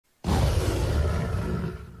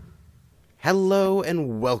Hello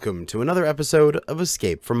and welcome to another episode of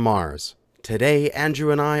Escape from Mars. Today, Andrew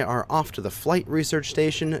and I are off to the Flight Research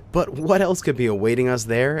Station, but what else could be awaiting us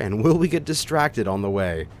there, and will we get distracted on the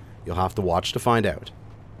way? You'll have to watch to find out.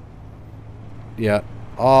 Yeah.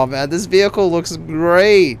 Oh man, this vehicle looks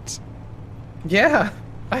great! Yeah,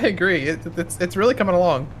 I agree. It's really coming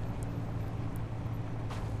along.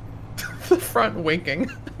 The front winking.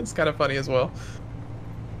 It's kind of funny as well.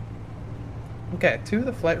 Okay, to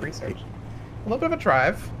the Flight Research. A little bit of a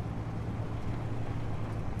drive.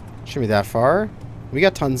 Shouldn't be that far. We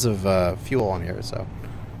got tons of fuel on here, so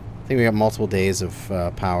I think we got multiple days of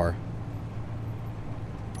power.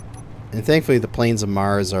 And thankfully the plains of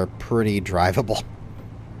Mars are pretty drivable.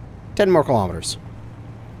 10 more kilometers.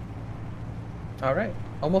 Alright,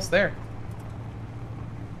 almost there.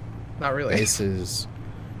 Not really. Base is...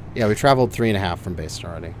 Yeah, we traveled 3.5 from base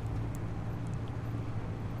already.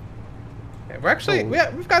 Okay, we're actually...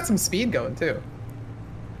 We've got some speed going, too.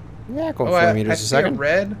 Yeah, going 4 meters a second.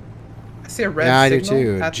 I see a red yeah, I do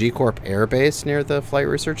signal too. G-Corp Air Base near the Flight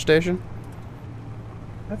Research Station.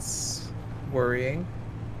 That's worrying.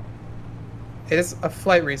 It is a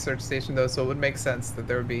flight research station, though, so it would make sense that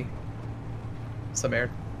there would be some air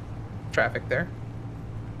traffic there.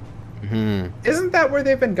 Mm-hmm. Isn't that where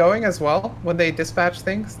they've been going as well? When they dispatch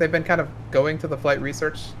things, they've been kind of going to the flight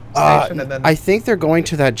research station, and then... I think they're going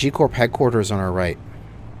to that G-Corp headquarters on our right.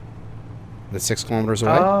 That's 6 kilometers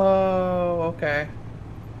away. Oh, okay.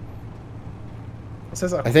 This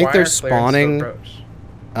is I think they're spawning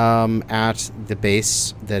at the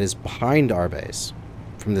base that is behind our base,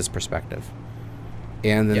 from this perspective.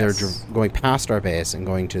 And then they're going past our base and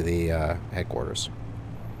going to the headquarters.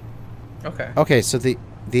 Okay. Okay, so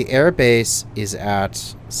the air base is at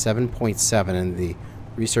 7.7 and the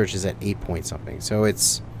research is at 8 point something. So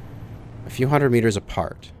it's a few hundred meters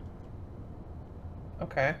apart.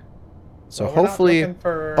 Okay. So well, hopefully...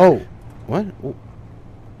 For... Oh, what?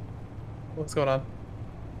 What's going on?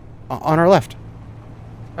 On our left.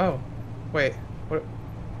 Oh, wait. What?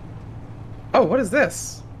 Oh, what is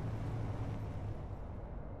this?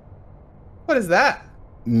 What is that?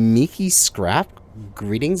 Mickey Scrap?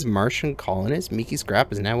 Greetings, Martian colonists. Mickey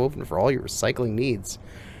Scrap is now open for all your recycling needs.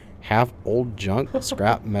 Have old junk,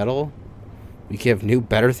 scrap metal. We give new,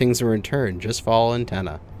 better things in return. Just follow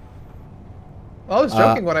antenna. Well, I was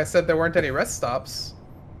joking when I said there weren't any rest stops.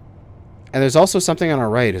 And there's also something on our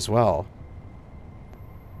right as well.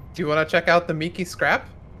 Do you want to check out the Mickey Scrap?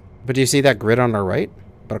 But do you see that grid on our right?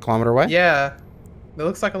 About a kilometer away? Yeah. It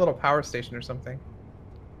looks like a little power station or something.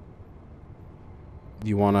 Do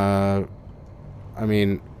you want to... I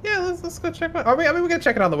mean... Yeah, let's go check it. I mean, we can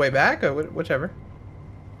check it on the way back, or whichever.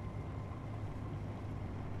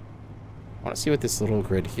 I want to see what this little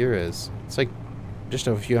grid here is. It's like just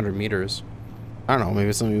a few hundred meters. I don't know, maybe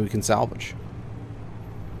it's something we can salvage.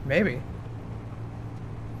 Maybe.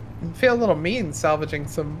 I feel a little mean salvaging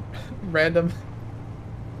some random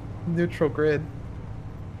neutral grid.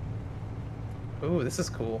 Ooh, this is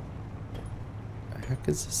cool. What the heck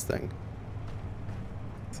is this thing?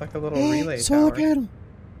 It's like a little relay solar tower. panel.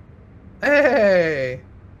 Hey!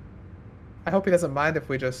 I hope he doesn't mind if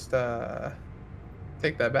we just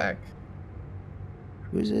take that back.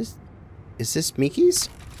 Who's this? Is this Mickey's?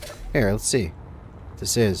 Here, let's see.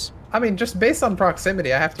 This is. I mean, just based on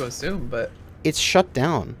proximity, I have to assume, but... It's shut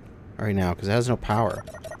down right now because it has no power.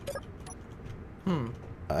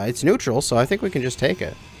 It's neutral, so I think we can just take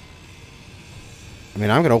it. I mean,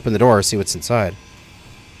 I'm going to open the door and see what's inside.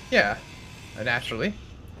 Yeah, naturally.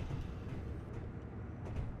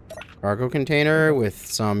 Cargo container with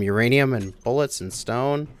some uranium and bullets and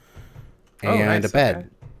stone. And nice, a bed. okay.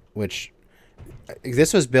 Which,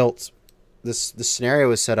 this was built, this scenario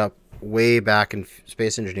was set up way back in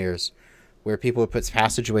Space Engineers, where people would put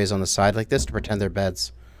passageways on the side like this to pretend they're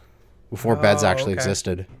beds, before beds actually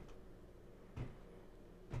existed.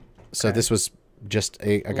 So this was just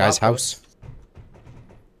a guy's house.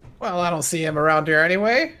 Well, I don't see him around here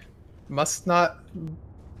anyway. Must not...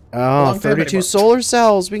 Oh, 32 solar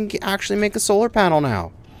cells. We can actually make a solar panel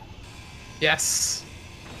now. Yes.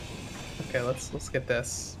 Okay, let's get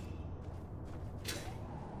this.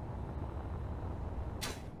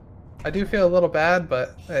 I do feel a little bad,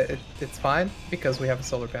 but it's fine because we have a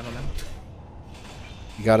solar panel now.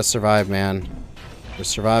 You gotta survive, man. We're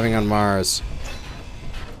surviving on Mars.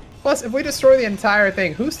 Plus, if we destroy the entire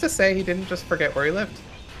thing, who's to say he didn't just forget where he lived?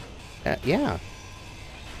 Yeah.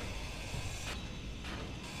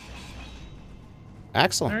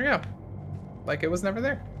 Excellent. There you go. Like it was never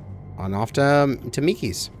there. On off to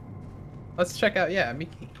Mickey's. Let's check out, yeah,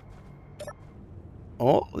 Mickey.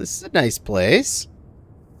 Oh, this is a nice place.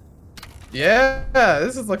 Yeah,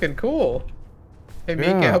 this is looking cool. Hey, Meek,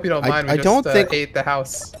 I Yeah, hope you don't mind. We I just don't think ate the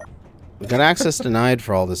house. we got access denied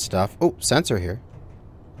for all this stuff. Oh, sensor here.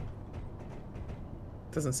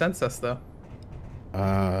 Doesn't sense us though.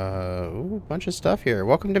 Ooh, bunch of stuff here.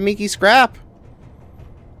 Welcome to Mickey Scrap.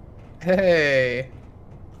 Hey.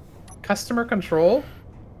 Customer control?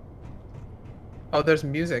 Oh, there's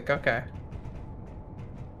music. Okay.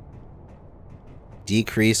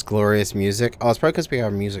 Decrease glorious music. Oh, it's probably because we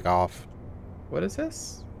have music off. What is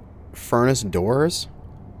this? Furnace doors.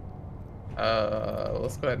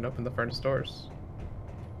 Let's go ahead and open the furnace doors.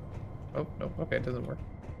 Oh, no. Okay, it doesn't work.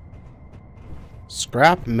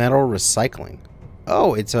 Scrap metal recycling.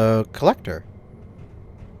 Oh, it's a collector.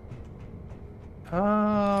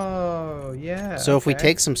 Oh, yeah. So if we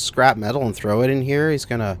take some scrap metal and throw it in here, he's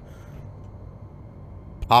gonna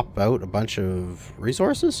pop out a bunch of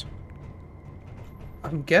resources?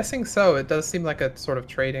 I'm guessing so. It does seem like a sort of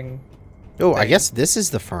trading Oh, I thing. guess this is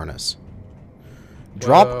the furnace.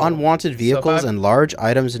 Drop Whoa. unwanted So vehicles and large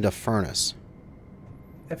items into furnace.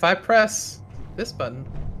 If I press this button,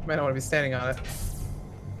 you might not want to be standing on it.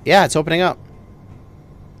 Yeah, it's opening up.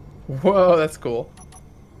 Whoa, that's cool.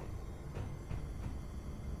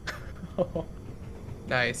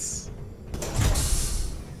 Nice.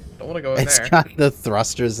 Don't want to go in It's there. got the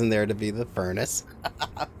thrusters in there to be the furnace.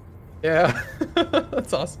 Yeah.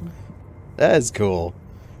 That's awesome. That is cool.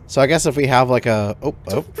 So I guess if we have like a... Oh,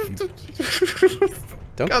 don't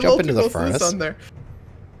Got a jump little into too the close to furnace. sun there.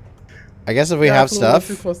 I guess if we Yeah, have it's a little too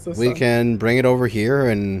stuff, close to the we sun. can bring it over here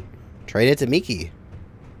and trade it to Miki.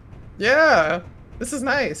 Yeah. This is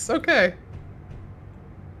nice. Okay.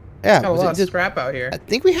 Yeah, Got a lot of just- scrap out here. I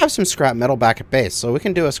think we have some scrap metal back at base, so we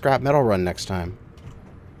can do a scrap metal run next time.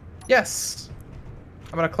 Yes.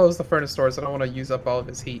 I'm gonna close the furnace doors. I don't want to use up all of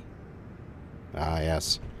his heat. Ah,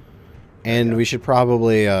 yes. And we should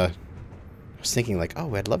probably, I was thinking like,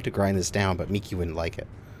 oh, I'd love to grind this down, but Miki wouldn't like it.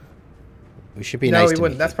 We should be No, nice he to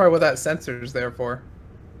wouldn't. Miki. That's probably what that sensor's there for.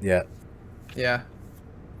 Yeah. Yeah.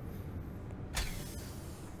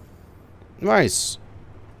 Nice.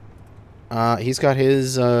 He's got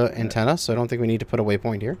his antenna, so I don't think we need to put a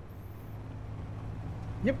waypoint here.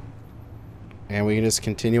 Yep. And we can just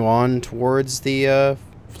continue on towards the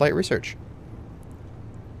flight research.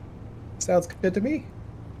 Sounds good to me.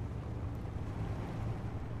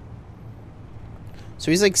 So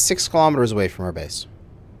he's like 6 kilometers away from our base.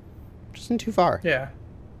 Which isn't too far. Yeah.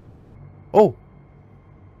 Oh!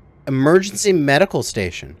 Emergency medical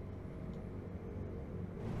station.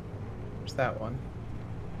 Where's that one?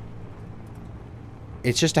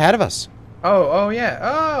 It's just ahead of us. Oh, yeah.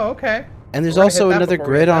 Oh, okay. And there's We're gonna also hit that another before we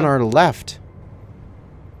grid head on down. our left.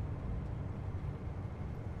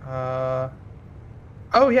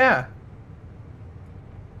 Oh, yeah.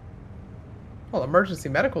 Well, emergency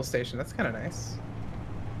medical station. That's kind of nice.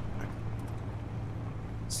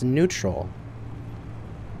 It's neutral.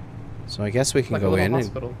 So I guess we can Like a go little in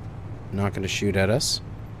hospital. and not going to shoot at us.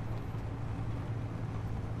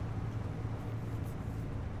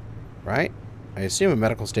 Right? I assume a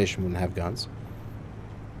medical station wouldn't have guns.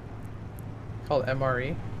 Called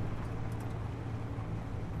MRE.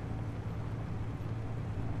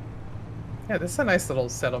 Yeah, this is a nice little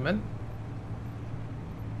settlement.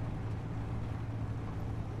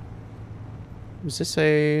 Was this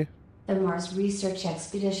a... The Mars research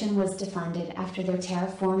expedition was defunded after their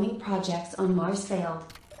terraforming projects on Mars failed.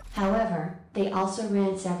 However, they also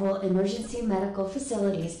ran several emergency medical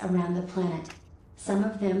facilities around the planet. Some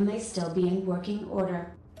of them may still be in working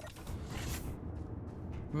order.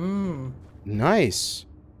 Nice.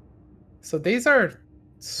 So these are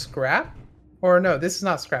scrap? Or no, this is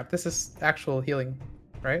not scrap. This is actual healing,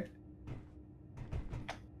 right?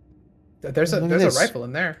 There's Look at a this. rifle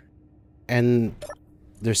in there. And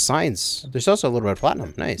there's signs. There's also a little bit of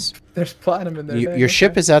platinum. Nice. There's platinum in there. Your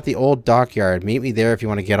ship is at the old dockyard. Meet me there if you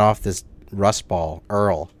want to get off this rust ball.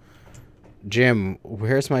 Earl. Jim,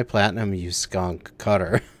 where's my platinum, you skunk?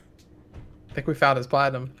 Cutter. I think we found his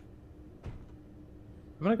platinum.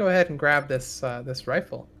 I'm gonna go ahead and grab this this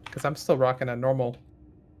rifle because I'm still rocking a normal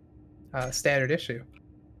standard issue.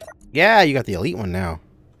 Yeah, you got the elite one now.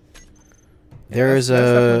 There's that's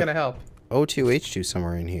definitely a gonna help. O2H2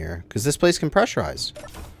 somewhere in here. Because this place can pressurize.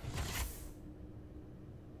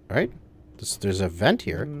 Right? There's a vent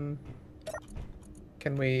here.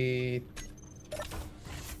 Can we?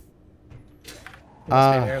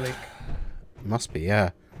 Must be an air leak. Must be,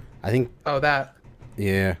 yeah. I think, Oh, that.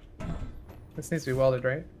 yeah. This needs to be welded,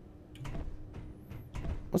 right?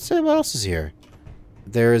 Let's see what else is here.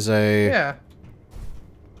 There's a Yeah.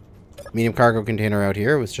 medium cargo container out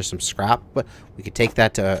here with just some scrap, but we could take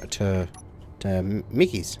that to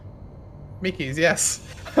Mickey's. Mickey's, yes.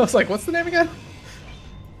 I was like, what's the name again?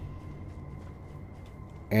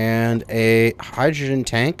 And a hydrogen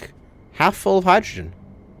tank, half full of hydrogen.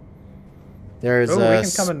 There's we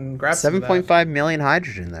can come and grab some of that. 7.5 million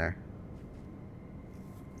hydrogen there.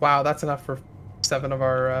 Wow, that's enough for 7 of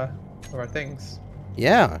our things.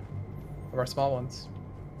 Yeah. Of our small ones.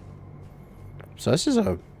 So this is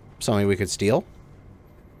something we could steal.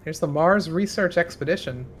 Here's the Mars Research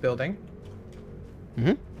Expedition building.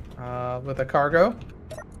 Mm-hmm. With a cargo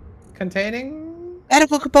containing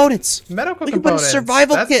Medical components. medical We can put a components.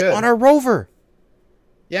 survival That's kit good. on our rover.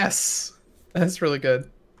 Yes, that's really good.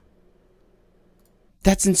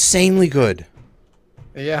 That's insanely good.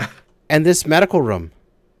 Yeah. And this medical room.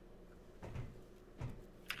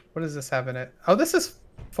 What does this have in it? Oh, this is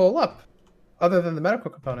full up. Other than the medical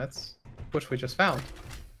components, which we just found.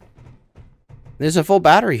 There's a full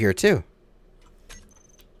battery here too.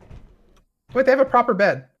 Wait, they have a proper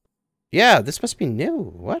bed. Yeah, this must be new.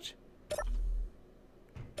 What?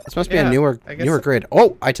 This must be a Yeah, newer I guess grid.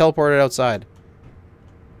 Oh, I teleported outside.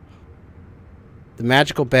 The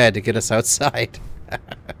magical bed to get us outside.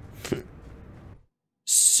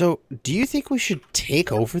 So, do you think we should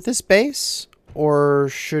take over this base? Or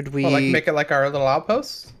should we... Well, like make it like our little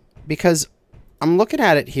outpost? Because I'm looking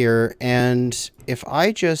at it here, and if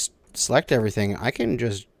I just select everything, I can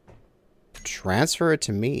just transfer it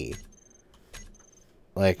to me.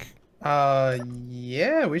 Like...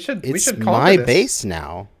 Yeah, we should It's conquer my this. base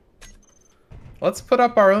now. Let's put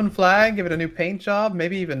up our own flag, give it a new paint job,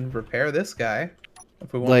 maybe even repair this guy.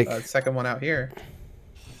 If we want Like- a second one out here.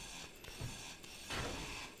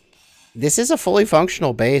 This is a fully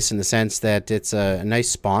functional base in the sense that it's a nice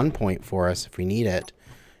spawn point for us if we need it.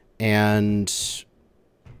 And,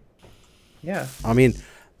 Yeah. I mean,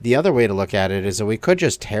 the other way to look at it is that we could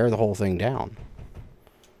just tear the whole thing down.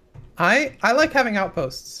 I like having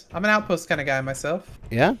outposts. I'm an outpost kind of guy myself.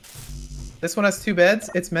 Yeah? This one has 2 beds.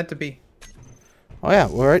 It's meant to be. Oh, yeah.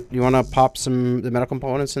 All right. You want to pop the metal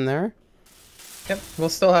components in there? Yep. We'll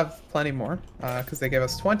still have plenty more because they gave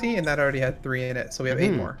us 20 and that already had 3 in it. So we have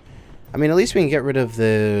 8 more. I mean, at least we can get rid of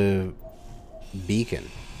the beacon.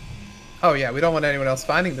 Oh, yeah. We don't want anyone else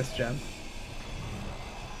finding this gem.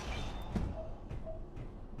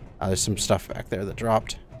 There's some stuff back there that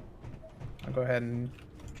dropped. I'll go ahead and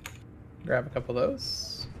grab a couple of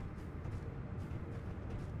those.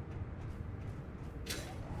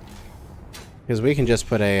 Because we can just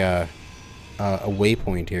put a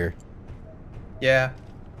waypoint here. Yeah.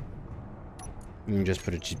 We can just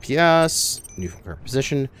put a GPS, new current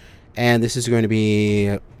position, and this is going to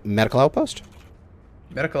be medical outpost.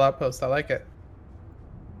 Medical outpost. I like it.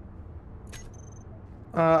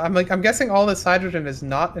 I'm guessing all this hydrogen is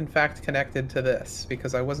not in fact connected to this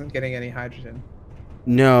because I wasn't getting any hydrogen.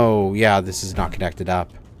 No, yeah, this is not connected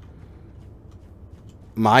up.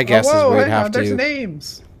 My guess is we'd hang have on, to. There's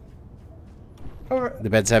names. Oh, The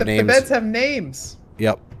beds have names. The beds have names.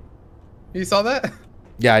 Yep. You saw that?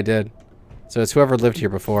 Yeah, I did. So it's whoever lived here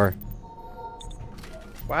before.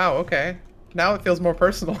 Wow. Okay. Now it feels more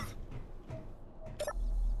personal.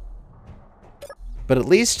 But at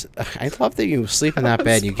least, I love that you sleep in that I'm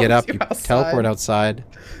bed. You get up, supposed you to outside. teleport outside.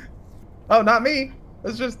 Oh, not me.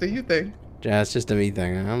 That's just a you thing. Yeah, it's just a me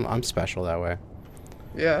thing. I'm special that way.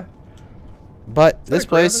 Yeah. But there this a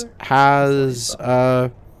grave place over there?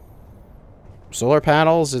 has solar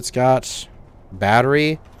panels. It's got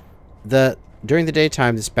battery. During the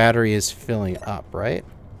daytime, this battery is filling up, right?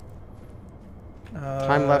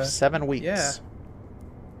 Time left 7 weeks. Yeah.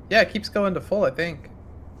 Yeah, it keeps going to full, I think.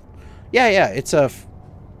 Yeah. It's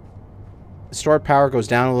stored power goes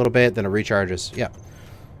down a little bit, then it recharges. Yeah.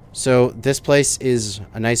 So this place is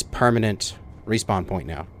a nice permanent respawn point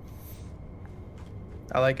now.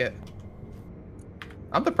 I like it.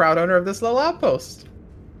 I'm the proud owner of this little outpost.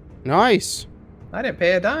 Nice. I didn't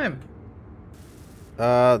pay a dime.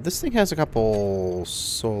 This thing has a couple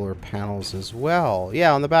solar panels as well.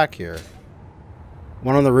 Yeah, on the back here.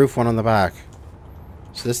 One on the roof, one on the back.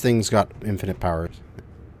 So this thing's got infinite power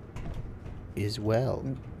as well.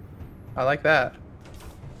 I like that.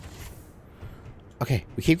 Okay,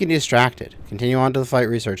 we keep getting distracted. Continue on to the flight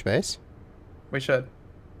research base. We should.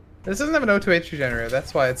 This doesn't have an O2H generator.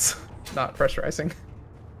 That's why it's not pressurizing.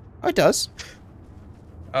 Oh, it does.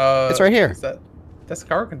 It's right here. That's a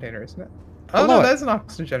cargo container, isn't it? Oh, Below no, it. that's an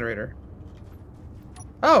oxygen generator.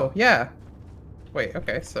 Oh, yeah. Wait,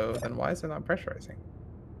 okay, so then why is it not pressurizing?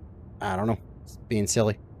 I don't know. It's being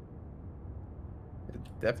silly.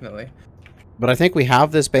 Definitely. But I think we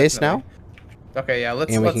have this base Definitely. Okay, yeah,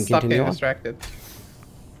 let's And we can stop continue getting on. distracted. now.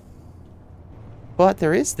 But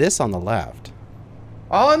there is this on the left.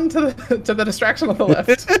 On to the distraction on the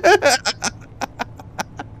left.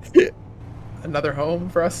 Another home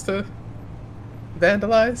for us to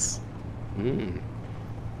vandalize?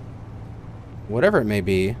 Whatever it may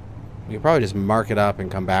be, we could probably just mark it up and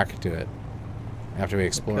come back to it after we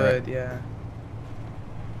explore it. Good, yeah.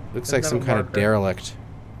 Looks like some kind of derelict.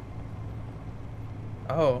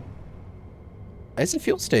 Oh. It's a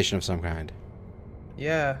fuel station of some kind.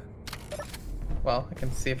 Yeah. Well, I can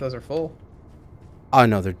see if those are full. Oh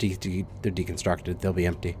no, they're deconstructed. They'll be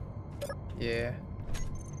empty. Yeah.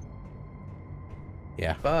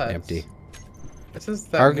 Yeah, But empty. This is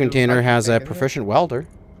the Cargo container has a thing, proficient welder.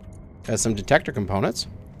 Has some detector components.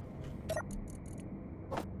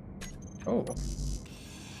 Oh.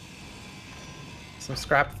 Some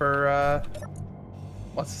scrap for,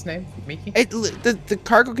 what's his name? Miki? The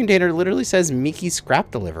cargo container literally says Miki scrap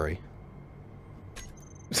delivery.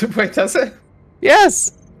 Wait, does it?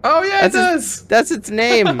 Yes! Oh, yeah, it does! That's its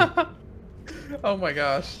name. Oh my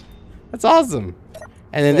gosh. That's awesome.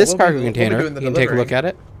 And then this cargo container, you can take a look at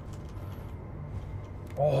it.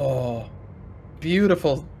 Oh,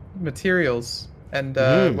 beautiful materials and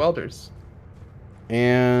welders.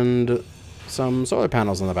 And some solar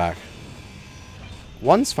panels on the back.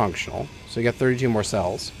 One's functional, so you got 32 more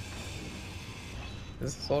cells.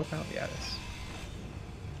 Is this a solar panel? Yeah, it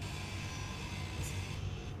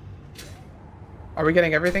is. Are we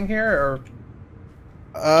getting everything here, or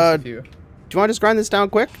just a few? Do you want to just grind this down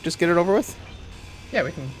quick? Just get it over with? Yeah,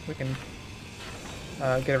 we can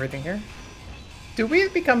get everything here. Do we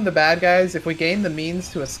become the bad guys if we gain the means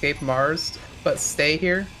to escape Mars, but stay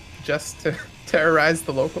here just to terrorize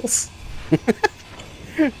the locals?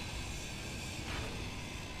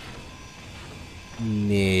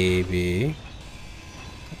 Maybe.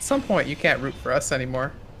 At some point, you can't root for us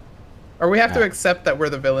anymore. Or we have to accept that we're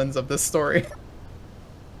the villains of this story.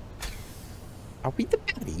 Are we the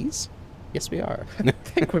baddies? Yes, we are. I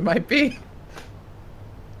think we might be.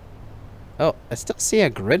 Oh, I still see a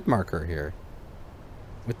grid marker here.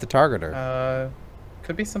 With the targeter.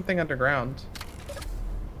 Could be something underground.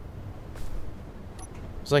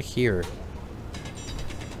 It's like here.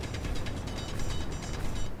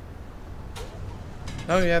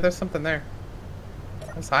 Oh yeah, there's something there.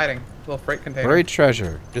 It's hiding. A little freight container. Buried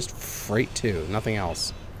treasure. Just freight too. Nothing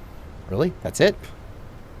else. Really? That's it?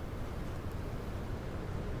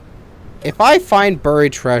 If I find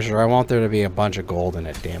buried treasure, I want there to be a bunch of gold in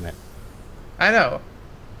it, damn it. I know.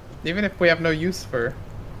 Even if we have no use for...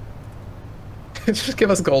 Just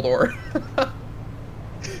give us gold ore. We'll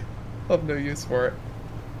have no use for it.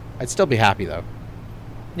 I'd still be happy, though.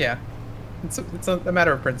 Yeah. It's a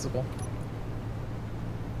matter of principle.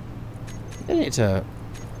 I need to...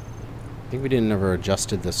 I think we didn't ever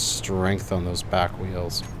adjusted the strength on those back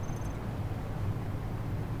wheels.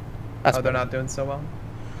 That's they're not doing so well?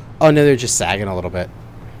 Oh, no, they're just sagging a little bit.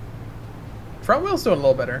 Front wheel's doing a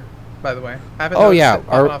little better, by the way. I haven't Oh, yeah.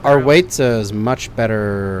 noticed Our weight is much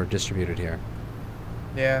better distributed here.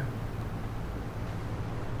 Yeah.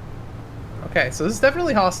 Okay, so this is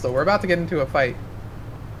definitely hostile. We're about to get into a fight.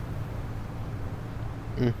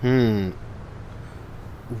 Mm-hmm.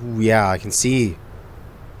 Ooh, yeah, I can see.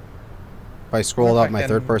 If I scroll up my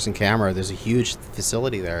third-person camera, there's a huge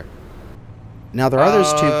facility there. Now, there are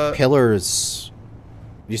those two pillars.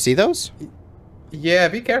 You see those? Yeah,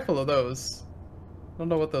 be careful of those. I don't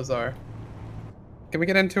know what those are. Can we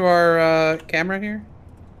get into our camera here?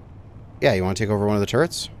 Yeah, you want to take over one of the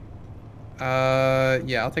turrets?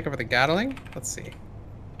 Yeah, I'll take over the Gatling. Let's see if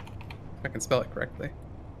I can spell it correctly.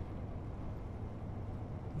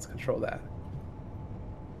 Let's control that.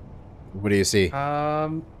 What do you see?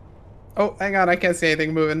 Oh, hang on, I can't see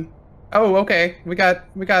anything moving. Oh, okay. We got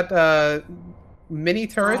mini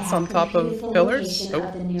turrets on top of pillars. Oh,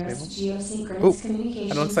 and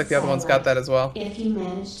it looks like the other one's got that as well. If you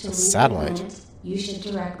manage to leave satellite. the planet, you should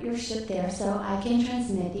direct your ship there so I can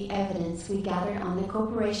transmit the evidence we gathered on the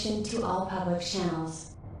corporation to all public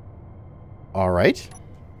channels. All right.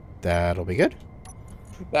 That'll be good.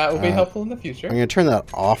 That will be helpful in the future. I'm going to turn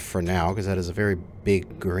that off for now because that is a very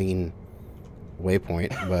big green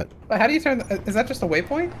waypoint. But how do you turn... Is that just a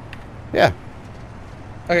waypoint? Yeah.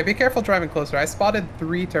 Okay, be careful driving closer. I spotted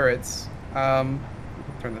 3 turrets. Turn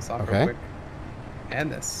this off real quick.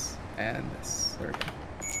 And this. And this. There we go.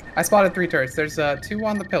 I spotted 3 turrets. There's 2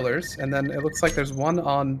 on the pillars, and then it looks like there's 1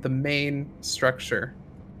 on the main structure.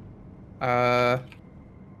 Let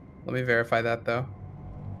me verify that, though.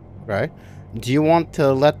 Okay. Do you want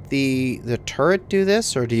to let the turret do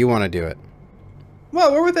this, or do you want to do it?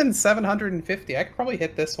 Well, we're within 750. I could probably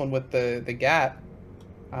hit this one with the GAT.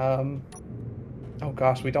 Oh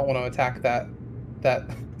gosh, we don't want to attack that that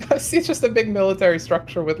I see just a big military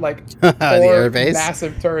structure with like The 4 airbase?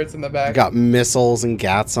 massive turrets in the back. Got missiles and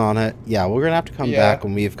gats on it. Yeah, we're gonna have to come Yeah. back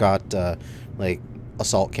when we've got like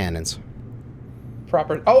assault cannons.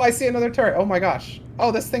 Proper. Oh, I see another turret. Oh my gosh.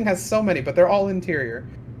 Oh, this thing has so many, but they're all interior.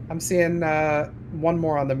 I'm seeing one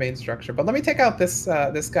more on the main structure. But let me take out this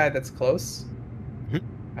this guy that's close,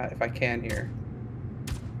 if I can here.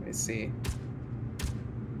 Let me see.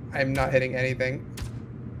 I'm not hitting anything.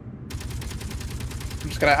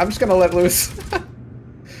 I'm just gonna let loose.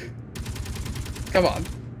 Come on.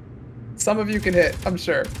 Some of you can hit, I'm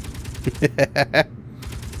sure.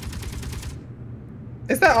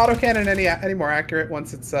 Is that autocannon any more accurate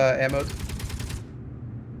once it's ammoed?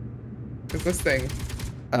 Because this thing...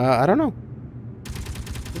 I don't know.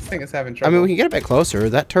 This thing is having I trouble. mean, we can get a bit closer.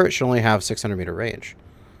 That turret should only have 600 meter range.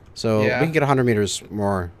 So Yeah. we can get 100 meters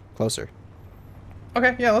more closer.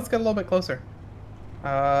 Okay, yeah, let's get a little bit closer.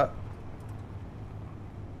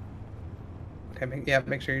 Okay, yeah,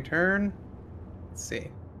 make sure you turn. Let's see.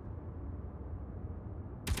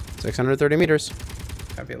 630 meters.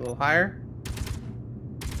 Gotta be a little higher.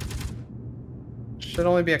 Should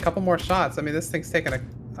only be a couple more shots. I mean, this thing's taking a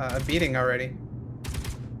beating already.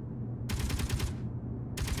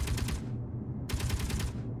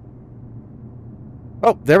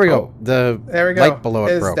 Oh, there we go. Oh, The there we go. light below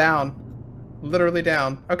it It is broke. down. Literally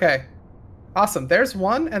down. Okay. Awesome. There's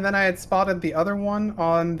one, and then I had spotted the other one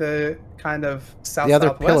on the kind of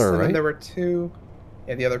southwest. pillar, and right? then there were 2.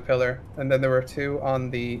 Yeah, the other pillar. And then there were 2 on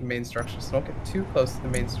the main structure. So don't get too close to the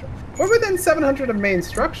main structure. We're within 700 of main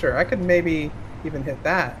structure. I could maybe even hit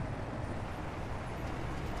that.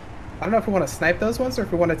 I don't know if we want to snipe those ones or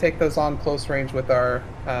if we want to take those on close range with our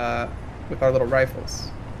little rifles.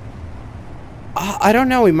 I don't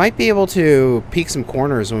know. We might be able to peek some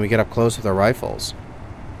corners when we get up close with our rifles.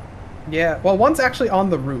 Yeah, well, one's actually on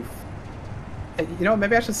the roof. You know,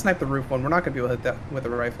 maybe I should snipe the roof one. We're not going to be able to hit that with a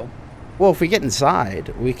rifle. Well, if we get inside,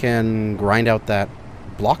 we can grind out that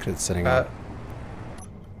block that's sitting on.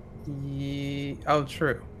 Oh,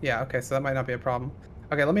 true. Yeah, okay, so that might not be a problem.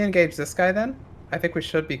 Okay, let me engage this guy then. I think we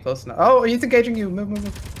should be close enough. Oh, he's engaging you. Move, move,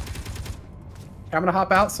 move. I'm going to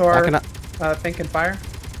hop out so our thing can fire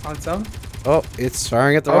on its own. Oh, it's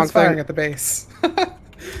firing at the wrong it's firing thing. at the base.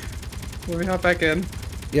 Let me hop back in.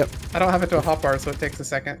 Yep. I don't have it to a hotbar, so it takes a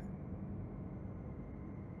second.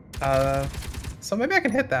 So maybe I can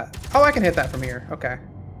hit that. Oh, I can hit that from here. Okay.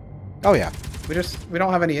 Oh, yeah. We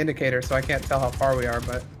don't have any indicator, so I can't tell how far we are,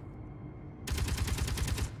 but...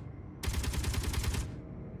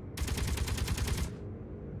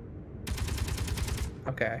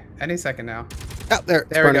 Okay. Any second now. Oh, there.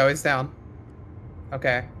 There we go. He's down.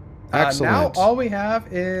 Okay. Excellent. Now all we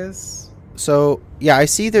have is... So, yeah, I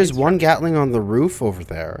see there's one Gatling on the roof over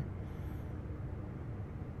there.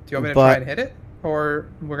 Do you want me to try and hit it? Or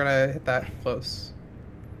we're going to hit that close?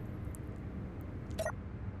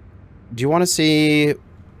 Do you want to see...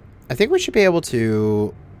 I think we should be able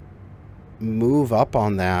to move up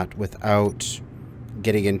on that without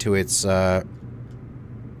getting into its arc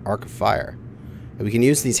of fire. And we can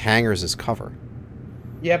use these hangars as cover.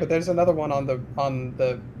 Yeah, but there's another one on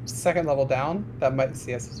the second level down that might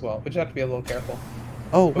see us as well. We just have to be a little careful.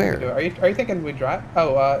 Oh, where? Are you thinking we drive?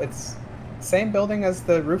 Oh, it's same building as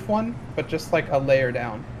the roof one, but just like a layer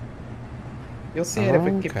down. You'll see it if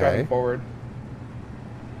we keep driving forward.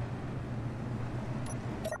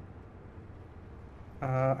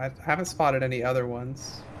 I haven't spotted any other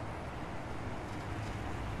ones.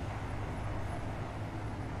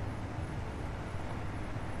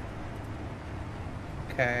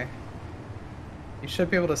 Okay. You should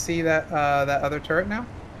be able to see that that other turret now.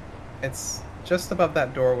 It's just above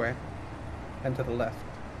that doorway and to the left.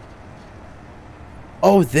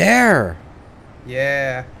 Oh, there!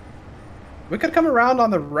 Yeah. We could come around on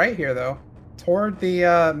the right here, though. Toward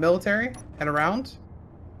the military and around.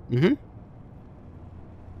 Mm-hmm.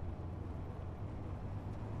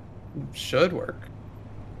 Should work.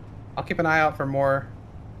 I'll keep an eye out for more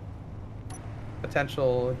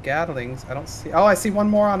potential Gatlings. I don't see... Oh, I see one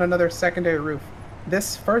more on another secondary roof.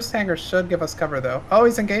 This first hangar should give us cover, though. Oh,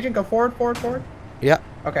 he's engaging. Go forward, forward, forward. Yeah.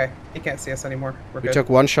 Okay. He can't see us anymore. We're good. We took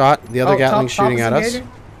one shot. The other Gatling's top shooting is at engaging. us.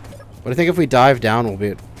 But I think if we dive down, we'll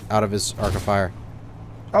be out of his arc of fire.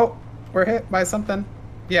 Oh, we're hit by something.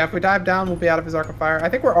 Yeah, if we dive down, we'll be out of his arc of fire. I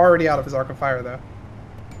think we're already out of his arc of fire, though.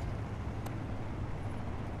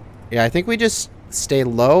 Yeah, I think we just stay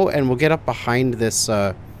low and we'll get up behind this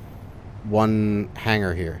one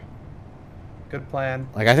hangar here. Good plan.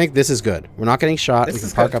 Like, I think this is good. We're not getting shot. We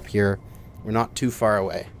can park good. up here. We're not too far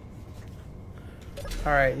away.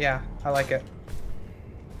 All right, yeah, I like it.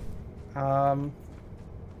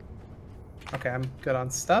 Okay, I'm good on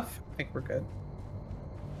stuff. I think we're good.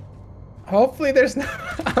 Hopefully there's no...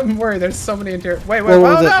 I'm worried. There's so many interior... Wait. Whoa,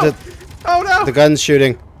 Oh, no! Oh, no! The gun's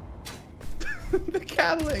shooting. The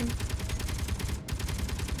Gatling.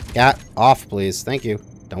 Gat, off, please. Thank you.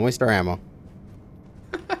 Don't waste our ammo.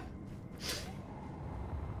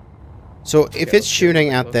 So, if it's shooting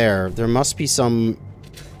at there must be some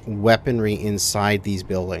weaponry inside these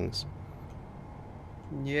buildings.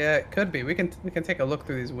 Yeah, it could be. We can take a look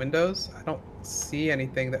through these windows. I don't see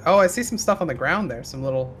anything that... Oh, I see some stuff on the ground there. Some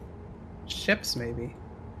little ships, maybe.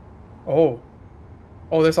 Oh.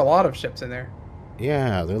 Oh, there's a lot of ships in there.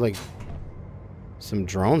 Yeah, they're like some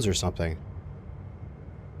drones or something.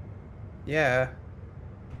 Yeah.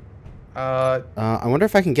 I wonder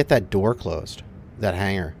if I can get that door closed. That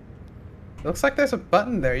hangar. Looks like there's a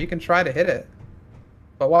button there. You can try to hit it.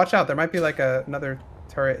 But watch out. There might be like another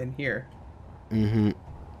turret in here. Mm-hmm.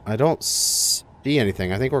 I don't see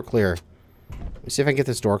anything. I think we're clear. Let me see if I can get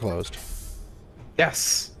this door closed.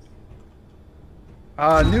 Yes.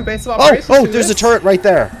 New base of operations. Oh, there's a turret right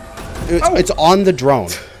there. It's on the drone.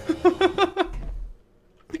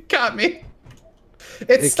 You got me.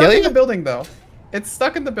 It's stuck in the building, though. It's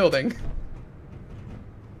stuck in the building.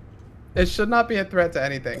 It should not be a threat to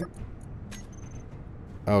anything.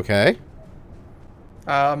 Okay.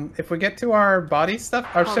 If we get to our body stuff,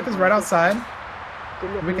 our ship is right outside.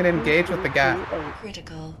 We can engage with the GAT.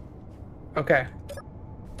 Critical. Okay.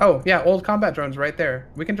 Oh, yeah, old combat drones right there.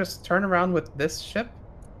 We can just turn around with this ship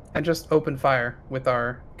and just open fire with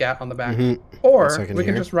our GAT on the back. Or we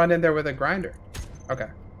can just run in there with a grinder. Okay.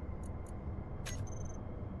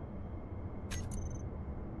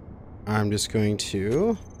 I'm just going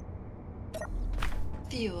to...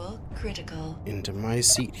 Fuel critical. Into my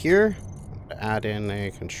seat here. Add in a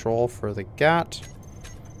control for the GAT.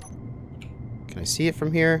 Can I see it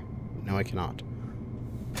from here? No, I cannot.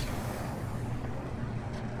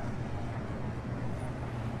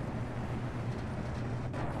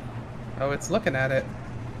 Oh, it's looking at it.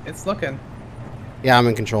 It's looking. Yeah, I'm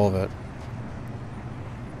in control of it.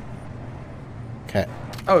 Okay.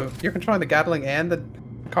 Oh, you're controlling the Gatling and the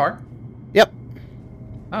car? Yep.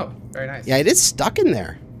 Oh, very nice. Yeah, it is stuck in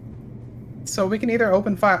there. So we can either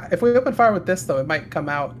open fire. If we open fire with this, though, it might come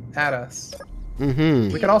out at us.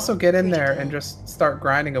 Mm-hmm. We could also get in there and just start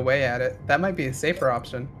grinding away at it. That might be a safer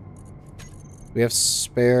option. We have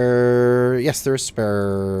spare... Yes, there's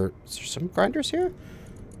spare... Is there some grinders here?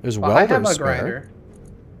 There's welders I have a spare. grinder.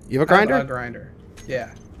 You have a grinder? I have a grinder.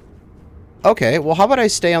 Yeah. Okay, well, how about I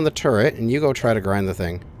stay on the turret and you go try to grind the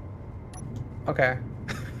thing? Okay.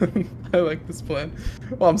 I like this plan.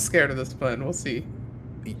 Well, I'm scared of this plan. We'll see.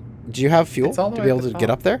 Do you have fuel all the to way be at able the to get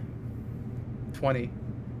top. up there? 20.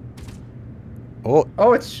 Oh,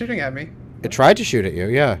 Oh, it's shooting at me. it tried to shoot at you,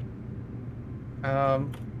 yeah.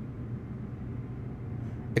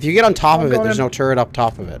 If you get on top I'm of it, going there's in. no turret up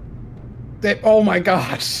top of it. Oh my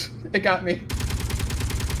gosh. It got me.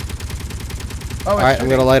 Oh, Alright, I'm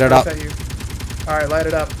gonna light it up. Alright, light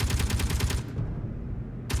it up.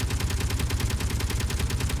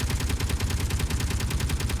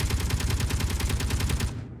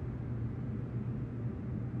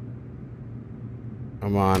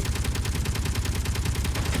 Come on.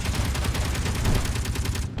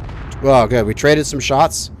 Well, good. We traded some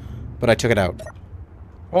shots, but I took it out.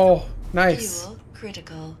 Oh, nice. Fuel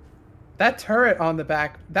critical. That turret on the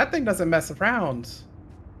back, that thing doesn't mess around.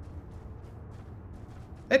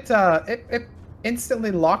 It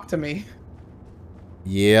instantly locked to me.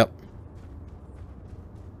 Yep.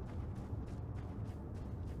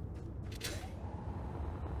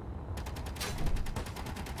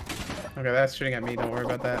 Okay, that's shooting at me. Don't worry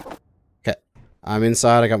about that. Okay. I'm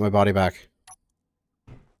inside. I got my body back.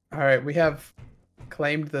 All right, we have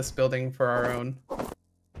claimed this building for our own.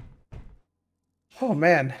 Oh,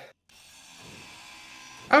 man.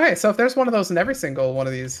 Okay, so if there's one of those in every single one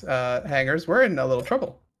of these hangars, we're in a little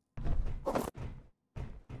trouble.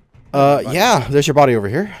 Yeah, there's your body over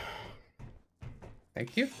here.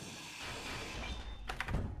 Thank you.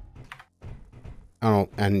 Oh,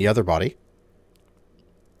 and the other body.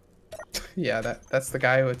 Yeah, that's the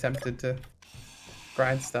guy who attempted to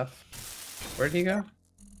grind stuff. Where'd he go?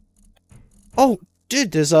 Oh,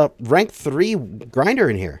 dude, there's a rank 3 grinder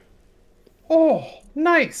in here. Oh,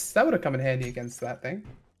 nice. That would have come in handy against that thing.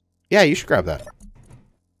 Yeah, you should grab that.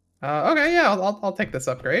 Okay, yeah, I'll take this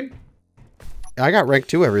upgrade. I got rank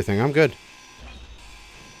 2 everything. I'm good.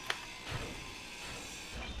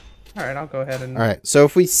 All right, I'll go ahead and... All right, so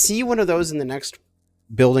if we see one of those in the next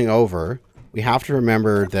building over, we have to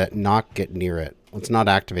remember that not get near it. Let's not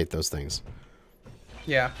activate those things.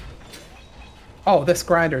 Yeah. Oh, this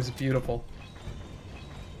grinder is beautiful.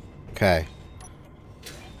 Okay.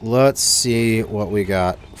 let's see what we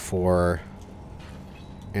got for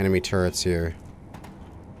enemy turrets here.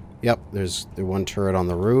 Yep, there's the one turret on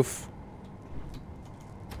the roof.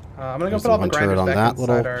 I'm gonna go There's put all the one turret grinders on back that inside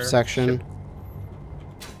little our section. ship.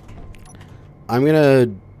 I'm gonna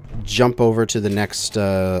jump over to the next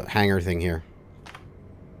hangar thing here.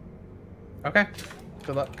 Okay.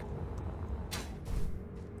 Good luck.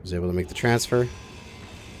 Was able to make the transfer.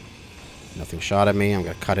 Nothing shot at me. I'm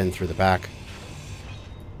gonna cut in through the back.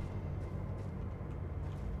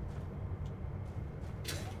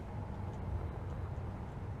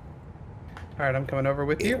 Alright, I'm coming over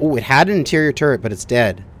with you. Oh, it had an interior turret, but it's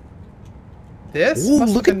dead. This? Ooh, must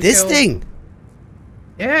have look at been this killed. thing!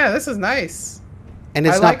 Yeah, this is nice. And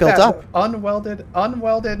it's I not like built that. up.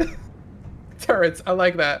 Unwelded turrets. I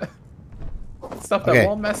like that. Stuff that Okay.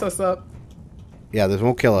 won't mess us up. Yeah, this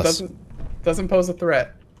won't kill us. Doesn't pose a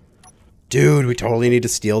threat. Dude, we totally need to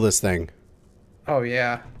steal this thing. Oh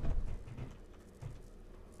yeah.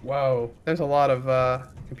 Whoa, there's a lot of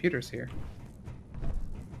computers here.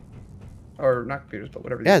 Or not computers, but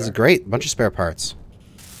whatever. Yeah, these it's are. great. Bunch of spare parts.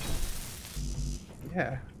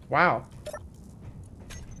 Yeah. Wow.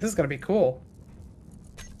 This is gonna be cool.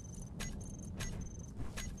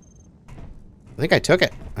 I think I took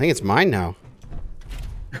it. I think it's mine now.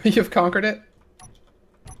 You've conquered it.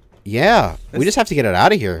 Yeah, we just have to get it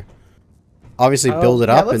out of here. Obviously, Oh, build it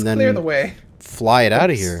yeah, up let's and then clear the way. fly it out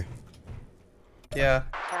of Oops. here. Yeah.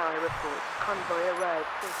 Tower report. Convoy arrived.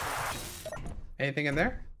 Station. Anything in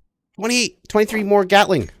there? 23 more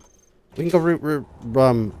Gatling. We can go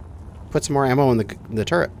put some more ammo in the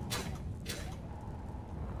turret.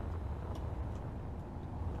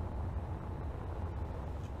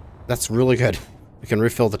 That's really good. We can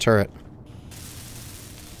refill the turret.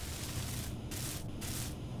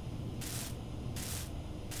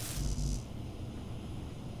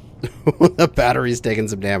 The battery's taking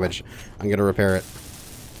some damage. I'm gonna repair it.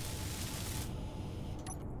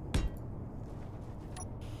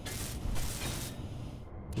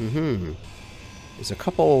 There's a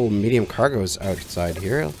couple medium cargos outside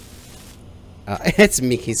here. It's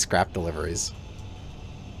Mickey's scrap deliveries.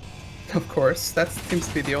 Of course. That seems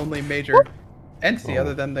to be the only major entity Oh.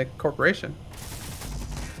 other than the corporation.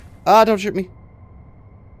 Don't shoot me.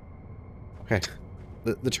 Okay.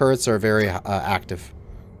 The turrets are very active.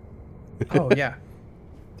 Oh yeah.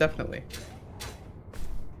 Definitely.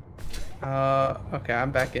 Okay,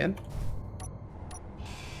 I'm back in.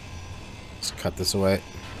 Let's cut this away.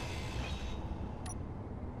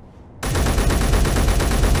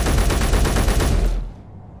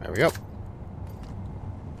 There we go.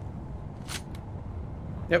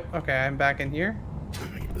 Yep, okay, I'm back in here.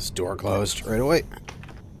 Get this door closed right away.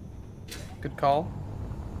 Good call.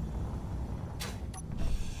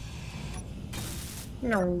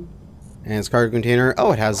 No. And it's cargo container.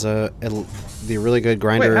 Oh, it has the really good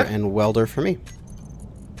grinder Wait, and welder for me.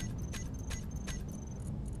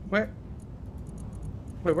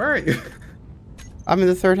 Where are you? I'm in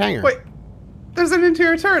the third hangar. Wait, there's an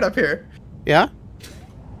interior turret up here. Yeah?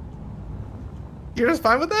 You're just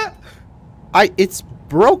fine with that? It's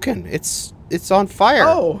broken. It's on fire.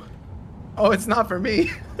 Oh, it's not for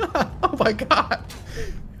me. Oh my god,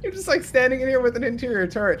 you're just like standing in here with an interior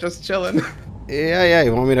turret, just chilling. Yeah.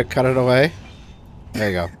 You want me to cut it away? There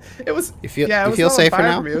you go. It was. You feel yeah, it you was feel not on safer fire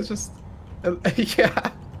now? for me. It was just.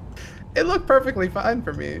 Yeah, it looked perfectly fine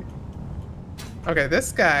for me. Okay,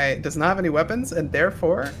 this guy does not have any weapons and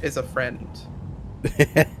therefore is a friend.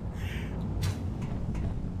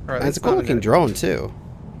 Or at And it's a least cool not looking an- drone too.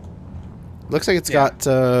 Looks like it's Yeah.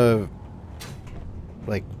 got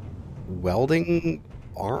like welding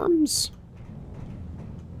arms.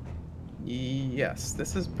 Yes,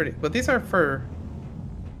 this is pretty. But these are for.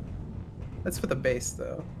 That's for the base,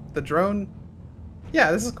 though. The drone.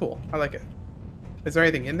 Yeah, this is cool. I like it. Is there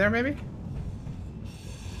anything in there, maybe?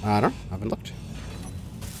 I don't know. I haven't looked.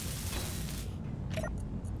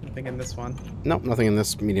 Nothing in this one. Nope, nothing in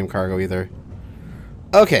this medium cargo either.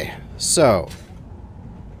 Okay, so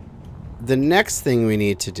the next thing we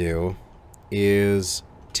need to do is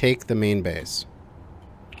take the main base.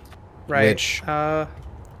 Right. Which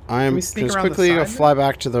I'm we just sneak around the quickly gonna side fly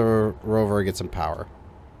back to the rover and get some power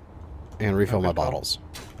and refill Okay, my cool. bottles.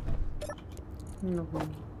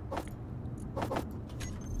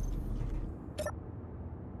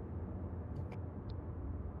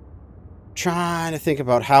 Trying to think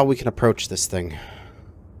about how we can approach this thing.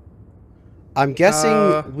 I'm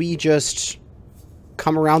guessing we just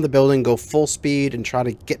come around the building, go full speed, and try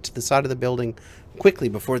to get to the side of the building quickly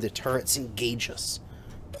before the turrets engage us.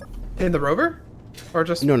 In the rover? Or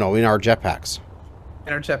just No, in our jetpacks.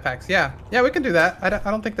 in our jetpacks? Yeah. Yeah, we can do that. I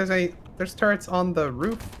don't think there's there's turrets on the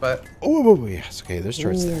roof, but... Oh, yes. Okay, there's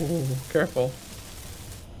turrets there. Ooh, careful.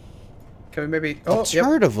 Can we maybe... Oh,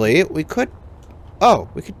 alternatively, yep. we could... Oh,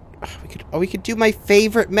 we could do my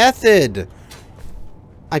favorite method.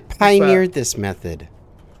 I pioneered this method.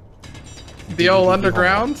 The old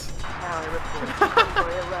underground? Tally report.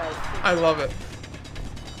 Convoy arrived. I love it.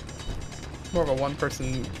 It's more of a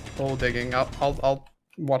one-person hole digging. I'll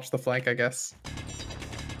watch the flank, I guess.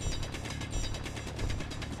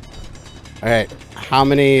 All right, how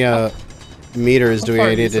many meters do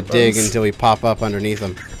we need to dig until we pop up underneath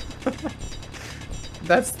them?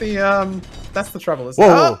 That's the trouble. Is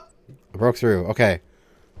Whoa! I broke through. Okay,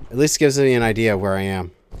 at least gives me an idea of where I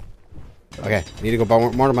am. Okay, I need to go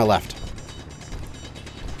more to my left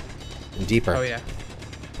and deeper. Oh yeah.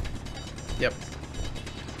 Yep.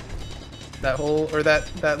 That hole, or that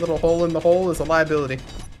little hole in the hole, is a liability.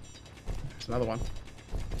 There's another one.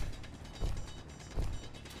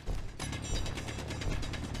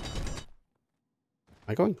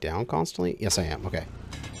 Am I going down constantly? Yes, I am. Okay.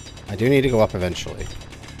 I do need to go up eventually.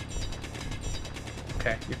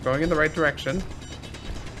 Okay, you're going in the right direction.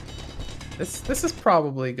 This is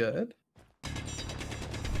probably good.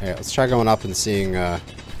 Alright, let's try going up and seeing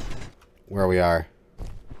where we are.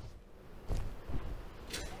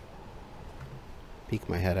 Peek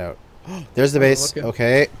my head out. There's the base.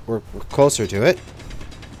 Okay, we're closer to it.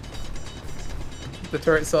 The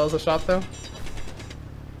turret still has a shot though.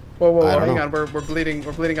 Whoa, hang on. We're bleeding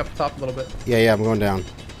up the top a little bit. Yeah, I'm going down.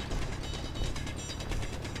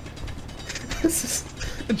 This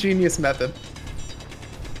is a genius method.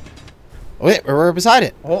 Oh, wait, we're beside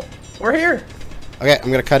it. Oh, we're here. Okay,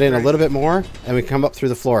 I'm gonna cut in a little bit more, and we come up through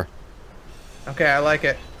the floor. Okay, I like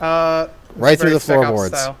it. Right through the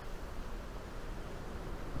floorboards.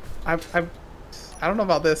 I don't know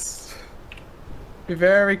about this. Be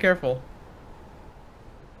very careful.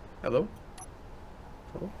 Hello?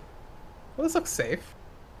 Hello? Well, this looks safe.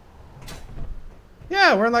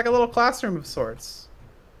 Yeah, we're in like a little classroom of sorts.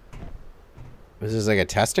 This is like a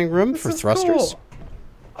testing room for thrusters? Cool.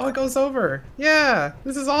 Oh, it goes over. Yeah,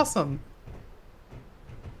 this is awesome.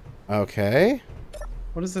 Okay.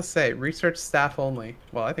 What does this say? Research staff only.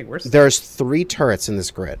 Well, I think we're staff. There's 3 turrets in this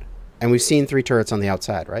grid. And we've seen 3 turrets on the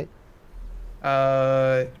outside, right?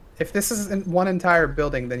 If this is in one entire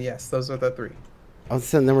building, then yes, those are the 3. Oh,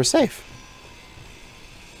 then we're safe.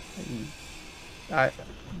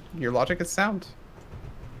 Your logic is sound.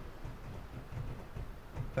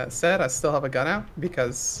 That said, I still have a gun out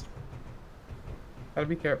because gotta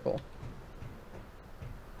be careful.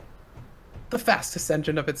 The fastest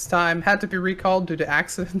engine of its time had to be recalled due to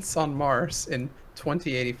accidents on Mars in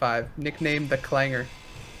 2085, nicknamed the Clanger.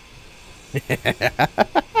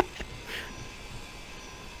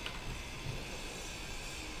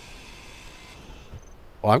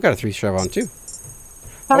 Well, I've got a 3 Chevron too.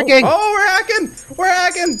 Hacking! Oh, we're hacking! We're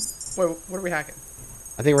hacking! Wait, what are we hacking?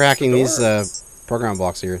 I think we're hacking these program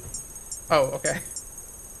blocks here. Oh, okay.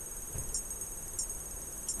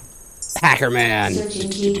 Hacker man!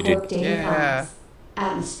 Searching keyboard data Yeah. files.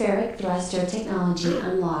 Atmospheric thruster technology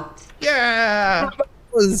unlocked. Yeah!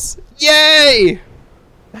 Yay!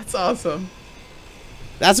 That's awesome.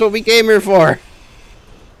 That's what we came here for.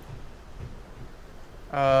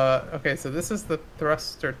 Okay, so this is the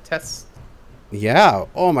thruster test. Yeah.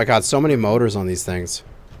 Oh my god, so many motors on these things.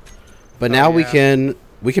 But now we yeah. can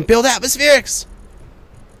build atmospherics.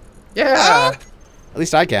 Yeah! Ah! At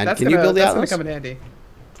least I can. Can you build the atmos? That's gonna come in handy.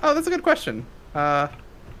 Oh, that's a good question.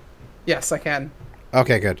 Yes, I can.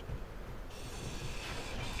 Okay, good.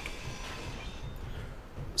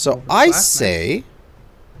 So I say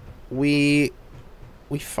we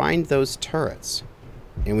find those turrets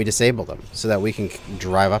and we disable them so that we can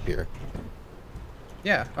drive up here.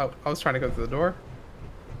 Yeah. Oh, I was trying to go through the door.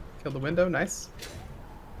 Kill the window. Nice.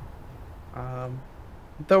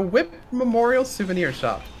 The Whip Memorial Souvenir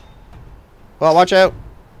Shop. Well, watch out.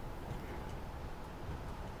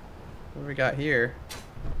 What do we got here?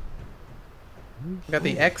 We got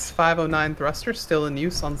the X509 thruster, still in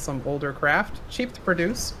use on some older craft. Cheap to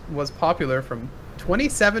produce, was popular from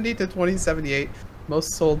 2070 to 2078.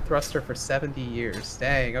 Most sold thruster for 70 years.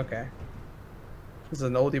 Dang, okay. This is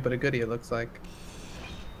an oldie but a goodie, it looks like.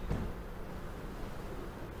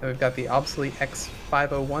 Then we've got the obsolete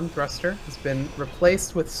X501 thruster. Has been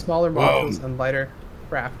replaced with smaller modules and lighter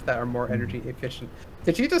craft that are more energy efficient.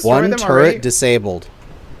 Did you destroy them already? One turret disabled.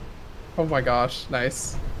 Oh my gosh,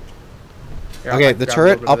 nice. Here, Okay, the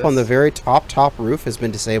turret up on the very top roof has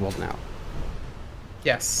been disabled now.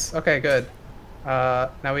 Yes. Okay, good.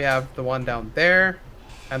 Now we have the one down there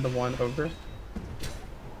and the one over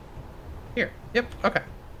here. Yep. Okay.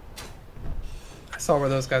 saw where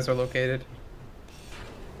those guys are located.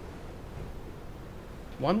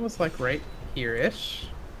 One was like right here-ish.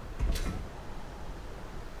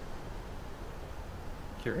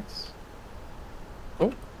 Curious.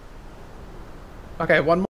 Oh. Okay,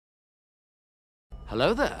 one more.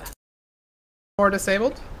 Hello there. More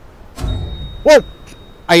disabled. Whoa!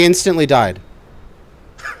 I instantly died.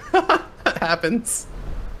 That happens.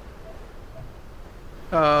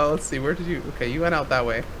 Let's see, where did you... Okay, you went out that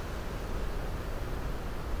way.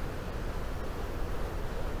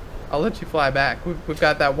 I'll let you fly back. We've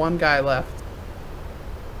got that one guy left.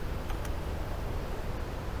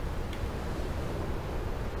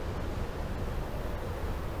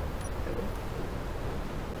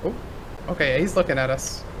 Oh, okay, he's looking at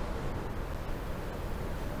us.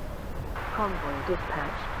 Convoy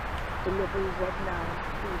dispatched. Delivery Z9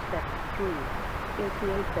 273.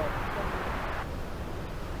 EP03.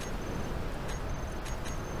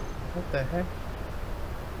 What the heck?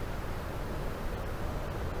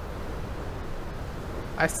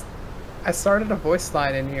 I started a voice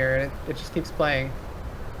line in here and it just keeps playing.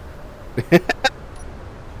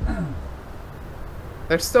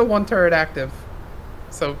 There's still one turret active,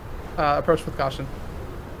 so approach with caution.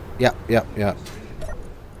 Yep.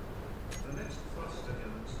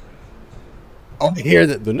 Oh, I hear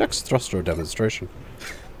that the next thruster demonstration.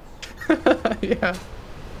 Yeah.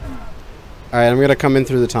 Alright, I'm gonna come in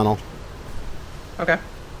through the tunnel. Okay.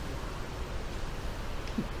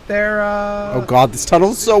 They're Oh god, this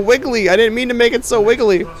tunnel's so wiggly! I didn't mean to make it so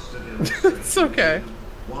wiggly! It's okay.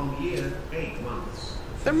 1 year, 8 months.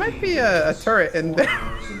 There might be a turret in there.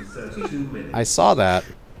 I saw that.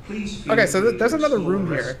 Okay, so there's another room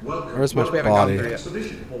here. Where's my We haven't gone body? through yet.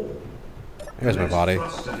 Here's my body.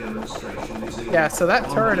 Yeah, so that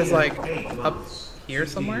turret is like up here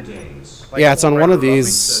somewhere. Like, Yeah, it's on right one of above me.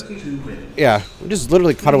 these. Yeah, we just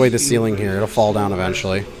literally cut away the ceiling here. It'll fall down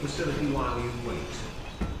eventually.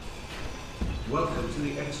 Welcome to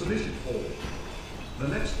the exhibition hall. The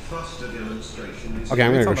next thruster demonstration is Okay,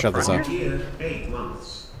 I'm gonna go It's shut on this the up. front year, 8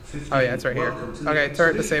 months. Oh yeah, it's right here. Welcome to the Okay,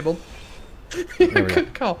 turret exhibition. disabled. we go.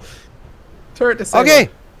 Good call. Turret disabled. Okay,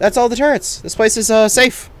 that's all the turrets. This place is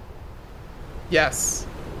safe. Yes.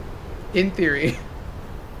 In theory.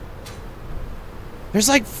 There's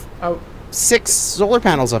like Oh. 6 solar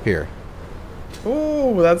panels up here.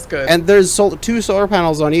 Ooh, that's good. And there's 2 solar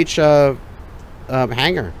panels on each hangar.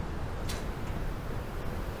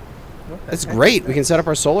 What the That's heck great. is We can set up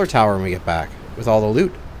our solar tower when we get back with all the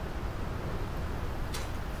loot.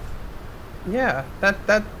 that? Yeah,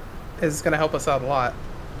 that is gonna help us out a lot.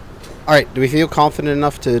 All right, do we feel confident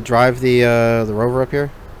enough to drive the rover up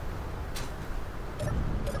here?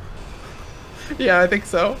 Yeah, I think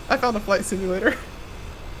so. I found a flight simulator.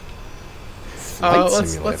 Flight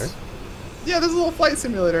simulator. Yeah, there's a little flight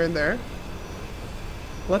simulator in there.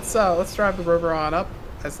 Let's drive the rover on up,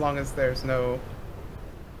 as long as there's no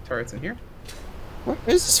turrets in here. Where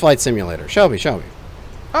is this flight simulator? Show me. Oh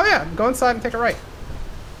yeah, go inside and take a right.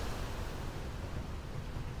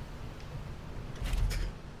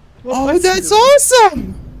 Little Oh, flight that's simulator.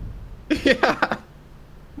 awesome! Yeah.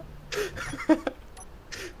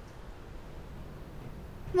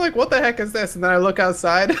 I'm like, what the heck is this? And then I look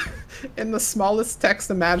outside in the smallest text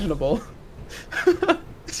imaginable.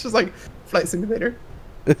 It's just like, flight simulator.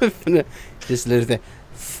 Just little thing.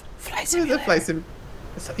 Flight Where's the simulator. flight sim?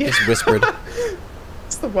 Yeah. Just whispered.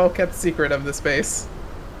 It's the well-kept secret of the space.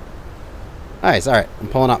 Nice, alright, I'm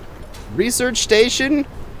pulling up. Research station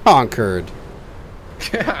conquered.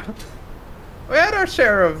 Yeah. We had our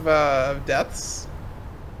share of deaths.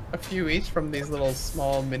 A few each from these little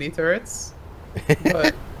small mini turrets.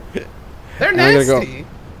 But they're I'm gonna go- nasty.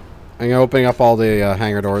 I'm gonna open up all the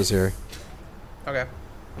hangar doors here. Okay.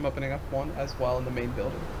 I'm opening up one as well in the main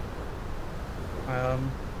building.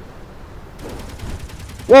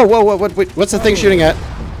 Whoa, what's the thing shooting at?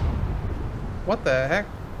 What the heck?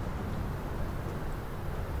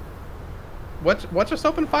 What just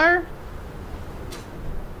opened fire?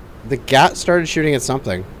 The GAT started shooting at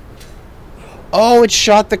something. Oh, it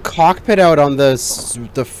shot the cockpit out on the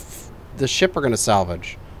ship we're gonna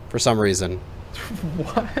salvage for some reason.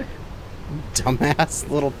 What? Dumbass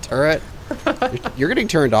little turret. You're getting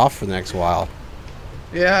turned off for the next while.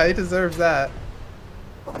 Yeah, he deserves that.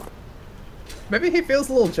 Maybe he feels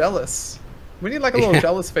a little jealous. We need like a little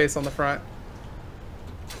jealous face on the front.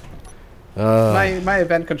 My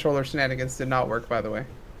event controller shenanigans did not work, by the way.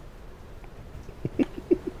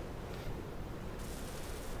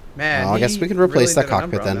 Man, I guess we can replace that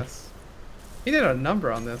cockpit then. He did a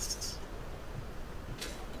number on this.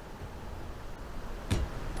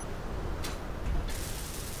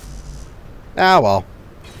 Ah, well.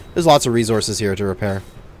 There's lots of resources here to repair.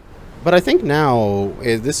 But I think now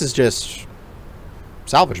this is just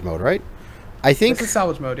salvage mode, right? I think This is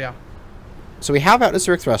salvage mode, yeah. so. We have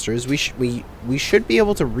atmospheric thrusters. We should be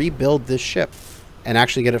able to rebuild this ship and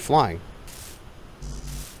actually get it flying.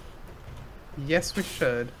 Yes, we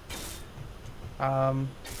should. Yeah,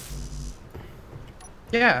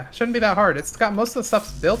 shouldn't be that hard. It's got most of the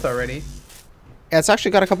stuff's built already. Yeah, it's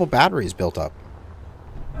actually got a couple batteries built up.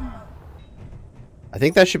 I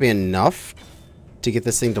think that should be enough to get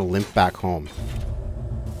this thing to limp back home.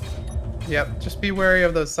 Yep, just be wary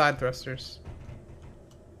of those side thrusters.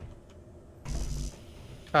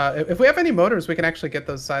 If we have any motors, we can actually get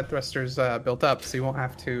those side thrusters built up, so you won't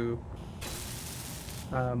have to.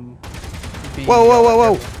 Be Whoa, whoa,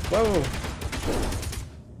 whoa, whoa! Whoa!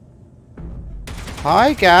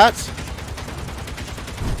 Hi, Gat.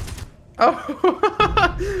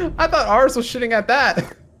 Oh, I thought ours was shooting at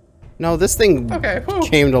that. No, this thing Okay. Whew.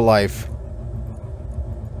 came to life.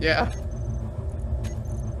 Yeah.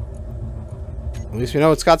 At least we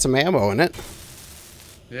know it's got some ammo in it.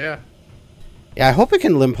 Yeah. Yeah, I hope it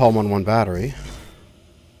can limp home on one battery.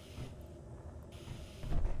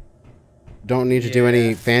 Don't need to do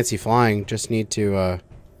any fancy flying. Just need to,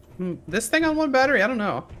 This thing on one battery, I don't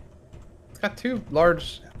know. It's got two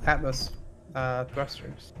large Atmos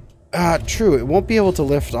thrusters. True. It won't be able to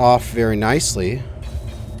lift off very nicely,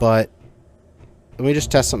 but let me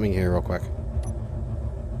just test something here real quick.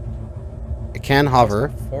 It can hover.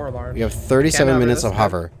 Four large. You have 37 minutes of this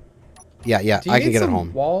hover. Yeah, Do you I can need get it some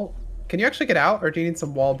home. Wall? Can you actually get out, or do you need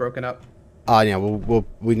some wall broken up? Yeah,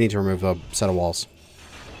 we need to remove a set of walls.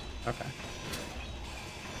 Okay.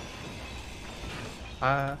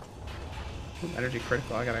 Energy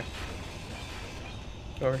critical. I gotta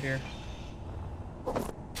go over here.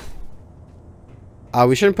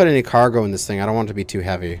 We shouldn't put any cargo in this thing. I don't want it to be too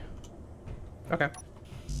heavy. Okay.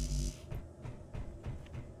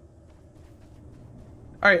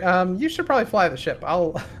 All right. You should probably fly the ship.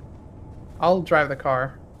 I'll drive the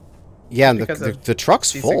car. Yeah, and Because of the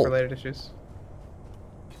truck's full. related issues.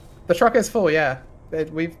 The truck is full. Yeah.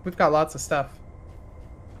 We've got lots of stuff.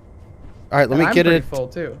 All right, let And me I'm get pretty it. full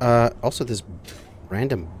too. Also, this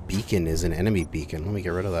random beacon is an enemy beacon. Let me get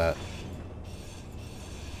rid of that.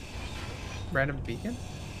 Random beacon?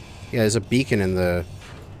 Yeah, there's a beacon in the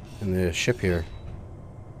ship here.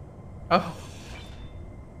 Oh.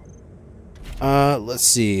 Let's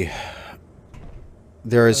see.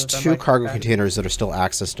 There is that two might be cargo bad. containers that are still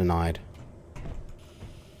access denied.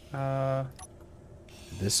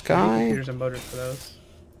 This guy, Computers and motors for those.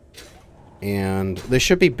 and they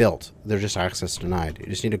should be built. They're just access denied. You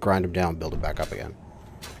just need to grind them down, build it back up again.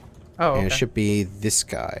 Oh, And it okay. should be this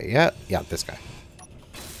guy. Yeah, this guy.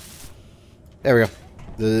 There we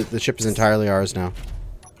go. The ship is entirely ours now.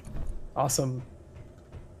 Awesome.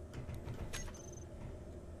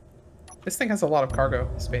 This thing has a lot of cargo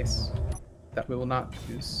space that we will not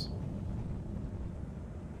use.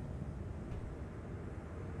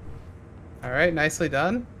 All right, nicely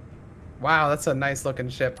done. Wow, that's a nice looking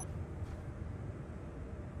ship.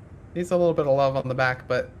 Needs a little bit of love on the back,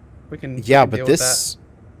 but we can. Yeah, we can but deal with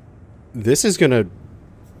this is gonna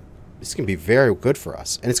be very good for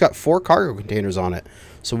us, and it's got 4 cargo containers on it.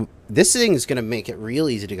 So this thing is gonna make it real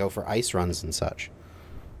easy to go for ice runs and such.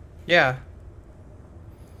 that. Yeah.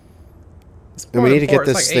 And we need to get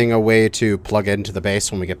this like thing away to plug into the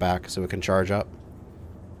base when we get back, so it can charge up.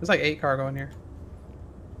 There's like 8 cargo in here.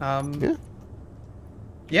 Yeah.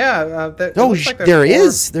 Yeah. It Oh, looks like there's there 4.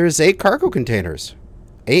 is. There's 8 cargo containers.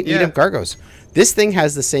 8 Yeah. medium cargos. This thing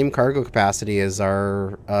has the same cargo capacity as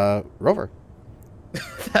our rover.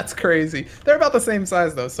 That's crazy. They're about the same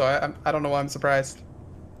size though, so I don't know why I'm surprised.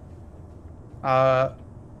 Yeah.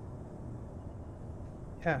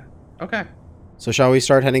 Okay. So shall we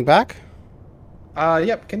start heading back?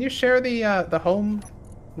 Yep. Can you share the home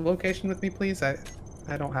location with me, please? I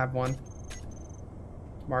don't have one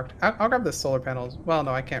marked. I'll grab the solar panels. Well,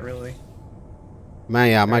 no, I can't really. My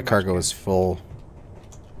Very my much cargo can. is full.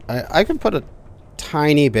 I can put a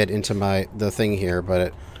tiny bit into the thing here,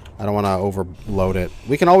 but I don't want to overload it.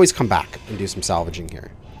 We can always come back and do some salvaging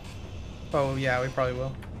here. Oh yeah, we probably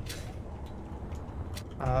will.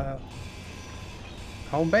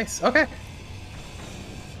 Home base. Okay.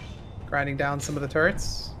 Grinding down some of the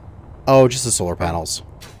turrets. Oh, just the solar panels.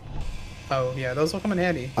 Oh yeah, those will come in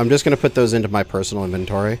handy. I'm just going to put those into my personal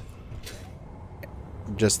inventory.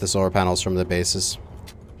 Just the solar panels from the bases.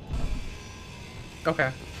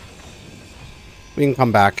 Okay. We can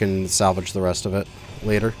come back and salvage the rest of it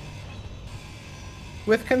later.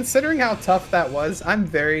 With considering how tough that was, I'm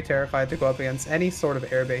very terrified to go up against any sort of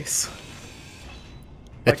airbase.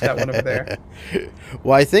 like that one over there.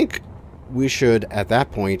 Well, I think we should, at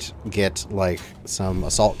that point, get, like, some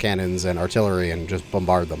assault cannons and artillery and just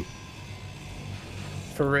bombard them.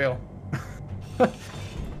 For real.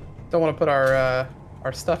 Don't want to put our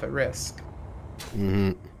stuff at risk.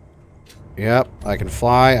 Mm-hmm. Yep, I can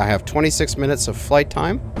fly. I have 26 minutes of flight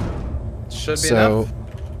time. Should be enough.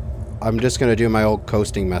 I'm just going to do my old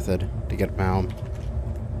coasting method to get home.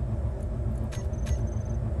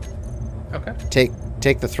 Okay.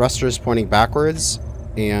 Take the thrusters pointing backwards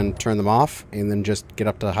and turn them off, and then just get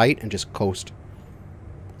up to the height and just coast.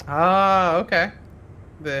 Ah, okay.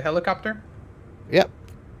 The helicopter? Yep.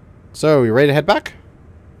 So, you ready to head back?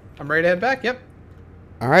 I'm ready to head back, yep.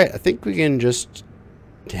 Alright, I think we can just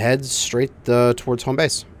head straight towards home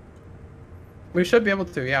base. We should be able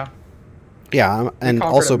to, yeah. Yeah, and we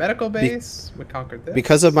also a medical base. We conquered this.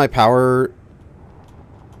 because of my power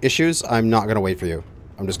issues, I'm not going to wait for you.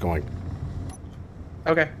 I'm just going.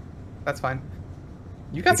 Okay, that's fine.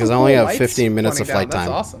 You got Because some I only cool have 15 minutes of pointing flight down.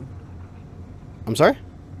 time. That's awesome. I'm sorry?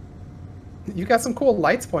 You got some cool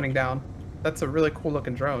lights pointing down. That's a really cool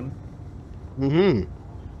looking drone. Mm-hmm.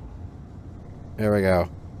 There we go.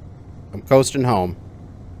 I'm coasting home.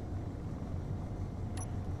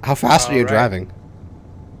 How fast are you driving?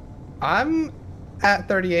 I'm at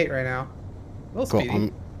 38 right now. A little Cool.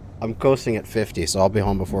 speedy. I'm coasting at 50, so I'll be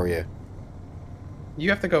home before you. You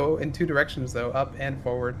have to go in two directions though, up and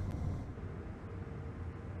forward.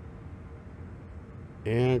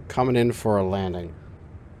 And coming in for a landing.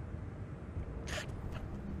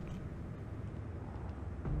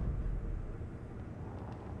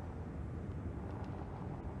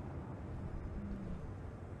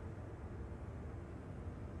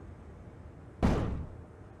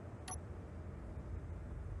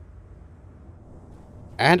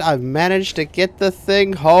 And I've managed to get the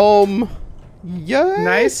thing home. Yes.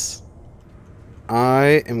 Nice.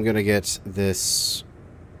 I am going to get this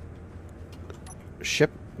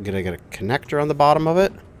ship. I'm going to get a connector on the bottom of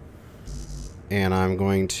it. And I'm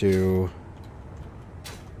going to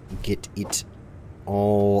get it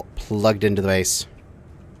all plugged into the base.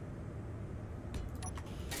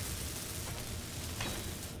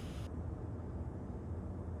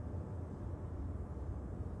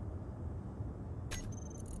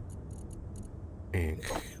 And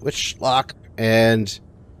switch lock and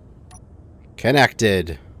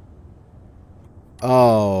connected.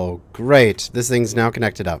 Oh, great. This thing's now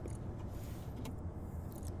connected up.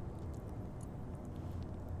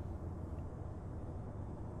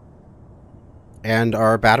 And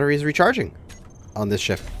our battery is recharging on this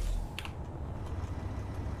ship.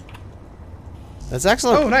 That's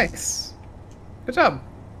excellent. Oh, nice. Good job.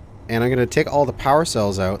 And I'm going to take all the power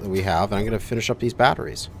cells out that we have, and I'm going to finish up these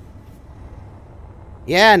batteries.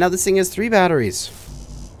 Yeah, now this thing has 3 batteries.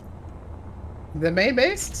 The main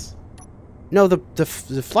base? No, the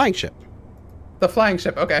flying ship. The flying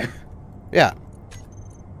ship, okay. Yeah.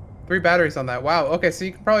 3 batteries on that. Wow, okay, so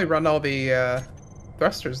you can probably run all the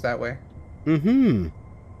thrusters that way. Mm-hmm.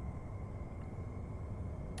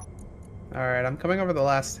 Alright, I'm coming over the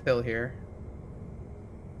last hill here.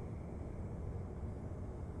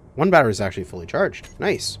 1 battery is actually fully charged.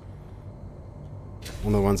 Nice.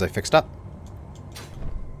 One of the ones I fixed up.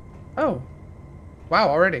 Oh. Wow,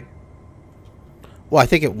 already. Well, I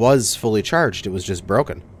think it was fully charged. It was just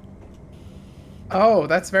broken. Oh,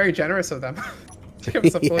 that's very generous of them. To give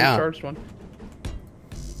us a fully Yeah. charged one.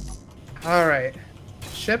 Alright.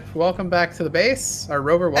 Ship, welcome back to the base. Our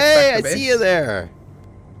rover, welcome Hey, back I to the base. see you there.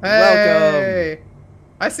 Hey!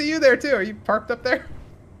 I see you there too. Are you parked up there?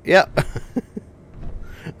 Yep.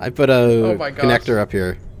 I put a Oh my gosh. connector up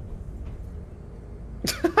here.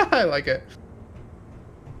 I like it.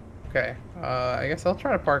 Okay, I guess I'll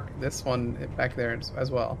try to park this one back there as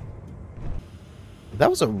well. That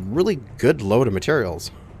was a really good load of materials.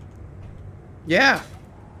 Yeah,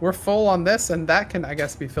 we're full on this, and that can, I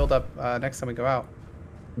guess, be filled up next time we go out.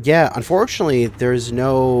 Yeah, unfortunately, there's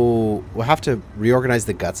no... We'll have to reorganize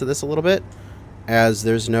the guts of this a little bit, as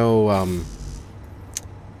there's no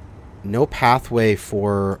no pathway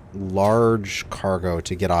for large cargo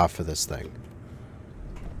to get off of this thing.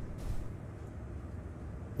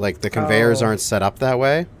 Like, the conveyors Oh. aren't set up that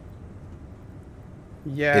way.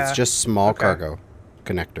 Yeah. It's just small Okay. cargo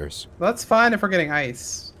connectors. That's fine if we're getting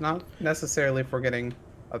ice, not necessarily if we're getting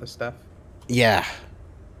other stuff. Yeah.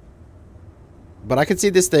 But I could see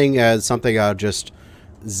this thing as something I'll just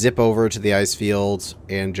zip over to the ice field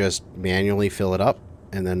and just manually fill it up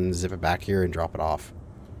and then zip it back here and drop it off.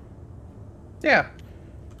 Yeah.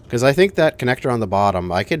 Because I think that connector on the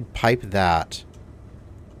bottom, I could pipe that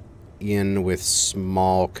in with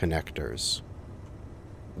small connectors.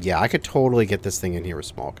 Yeah, I could totally get this thing in here with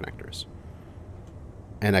small connectors.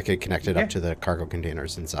 And I could connect it up to the cargo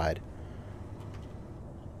containers inside.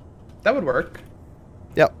 That would work.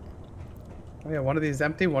 Yep. Oh yeah, one of these is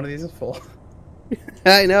empty, one of these is full.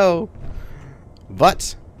 I know.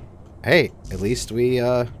 But, hey, at least we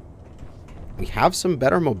have some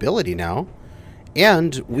better mobility now.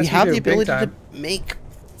 And we have the ability to make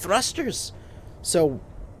thrusters. So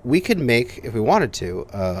we could make, if we wanted to,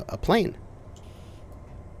 a plane.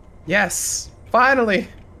 Yes! Finally!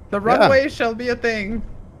 The runway shall be a thing!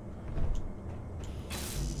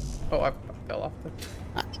 Oh, I fell off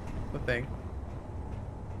the thing.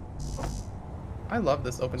 I love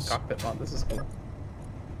this open cockpit mod. This is cool.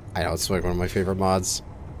 I know, it's like one of my favorite mods.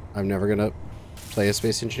 I'm never gonna play as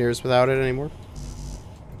Space Engineers without it anymore.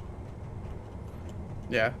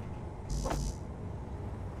 Yeah.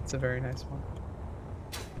 It's a very nice one.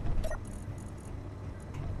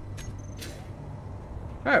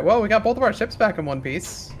 Alright, well, we got both of our ships back in one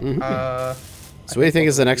piece. So what do you think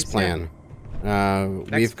is the next plan?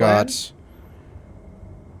 We've got...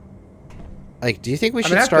 Like, do you think we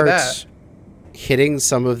should start hitting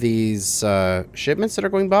some of these shipments that are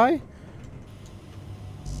going by?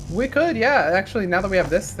 We could, yeah. Actually, now that we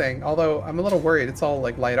have this thing, although I'm a little worried. It's all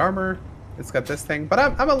like light armor. It's got this thing. But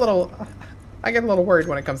I'm a little... I get a little worried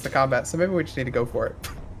when it comes to combat, so maybe we just need to go for it.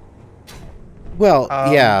 Well,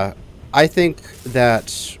 yeah. I think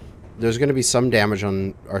that there's going to be some damage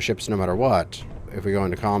on our ships no matter what if we go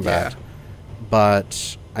into combat. Yeah.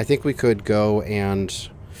 But I think we could go and...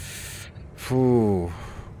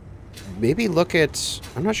 maybe look at...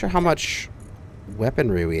 I'm not sure how much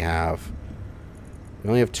weaponry we have. We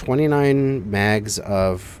only have 29 mags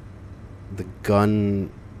of the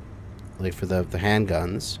gun, like for the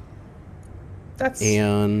handguns. That's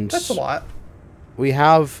a lot. We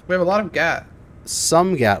have a lot of Gat.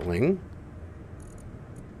 Some Gatling.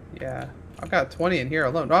 Yeah. I've got 20 in here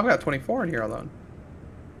alone. No, I've got 24 in here alone.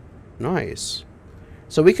 Nice.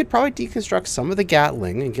 So we could probably deconstruct some of the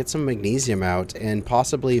Gatling and get some magnesium out and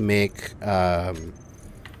possibly make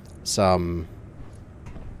some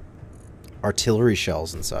artillery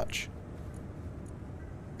shells and such.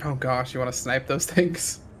 Oh gosh, you want to snipe those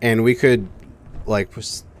things? And we could, like,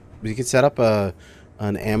 we could set up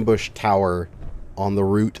an ambush tower on the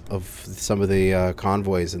route of some of the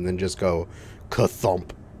convoys and then just go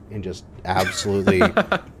ka-thump and just absolutely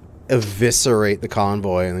eviscerate the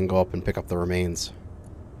convoy and then go up and pick up the remains.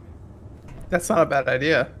 That's not a bad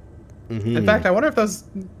idea. In fact, I wonder if those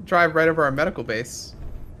drive right over our medical base.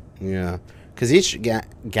 Yeah, because each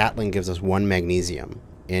Gatling gives us 1 magnesium,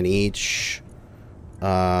 and each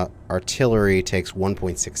artillery takes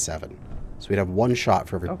 1.67. So we'd have 1 shot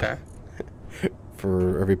for every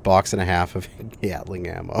for every box and a half of Gatling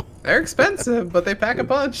ammo. They're expensive, but they pack a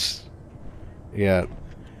punch. Yeah.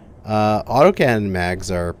 Autocannon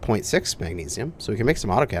mags are 0.6 magnesium, so we can make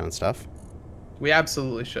some autocannon stuff. We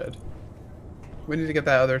absolutely should. We need to get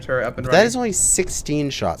that other turret up and running. That is only 16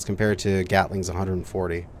 shots compared to Gatling's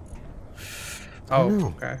 140.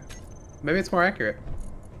 Oh, okay. Maybe it's more accurate.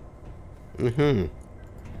 I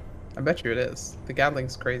bet you it is. The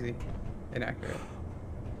Gatling's crazy inaccurate.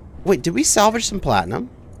 Wait, did we salvage some platinum?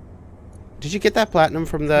 Did you get that platinum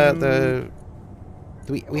from the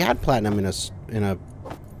we had platinum in a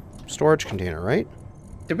storage container, right?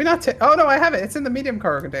 Did we not take... Oh, no, I have it. It's in the medium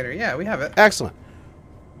cargo container. Yeah, we have it. Excellent.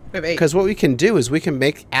 We have 8. Because what we can do is we can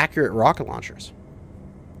make accurate rocket launchers.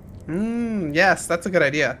 Yes, that's a good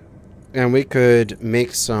idea. And we could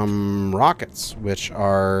make some rockets, which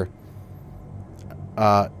are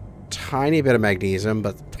a tiny bit of magnesium,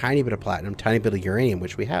 but tiny bit of platinum, tiny bit of uranium,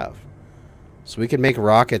 which we have. So we can make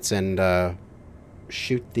rockets and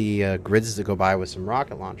shoot the grids that go by with some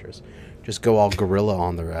rocket launchers. Just go all guerrilla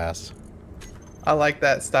on their ass. I like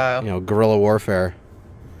that style. You know, guerrilla warfare.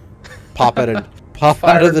 Pop out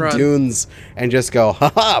of the dunes and just go,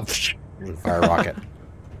 ha-ha, and fire a rocket.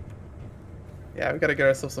 Yeah, we gotta get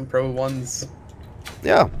ourselves some Pro 1s.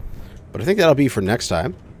 Yeah, but I think that'll be for next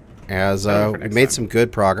time, as we made some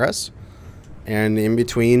good progress. And in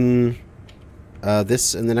between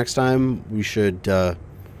this and the next time, we should get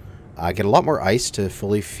a lot more ice to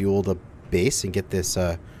fully fuel the base and get this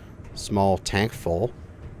small tank full.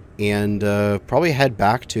 And probably head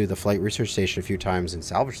back to the flight research station a few times and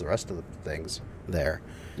salvage the rest of the things there.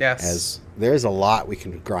 Yes. As there's a lot we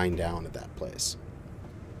can grind down at that place.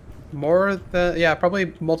 More than... Yeah,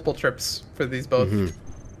 probably multiple trips for these both.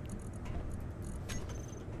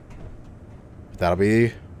 That'll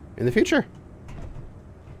be in the future.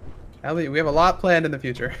 We have a lot planned in the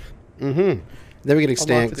future. Then we can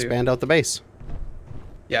expand out the base.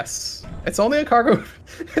 Yes. It's only a cargo...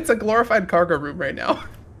 It's a glorified cargo room right now.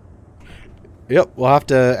 Yep, we'll have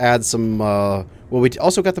to add some, well, we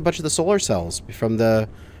also got a bunch of the solar cells from the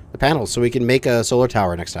panels, so we can make a solar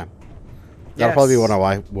tower next time. That'll probably be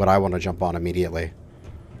what I want to jump on immediately.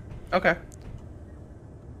 Okay.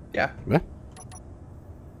 Yeah. Yeah.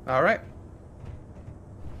 All right.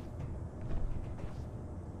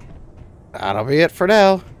 That'll be it for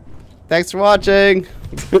now. Thanks for watching.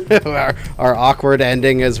 our awkward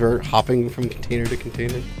ending as we're hopping from container to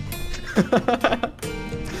container.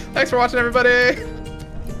 Thanks for watching, everybody.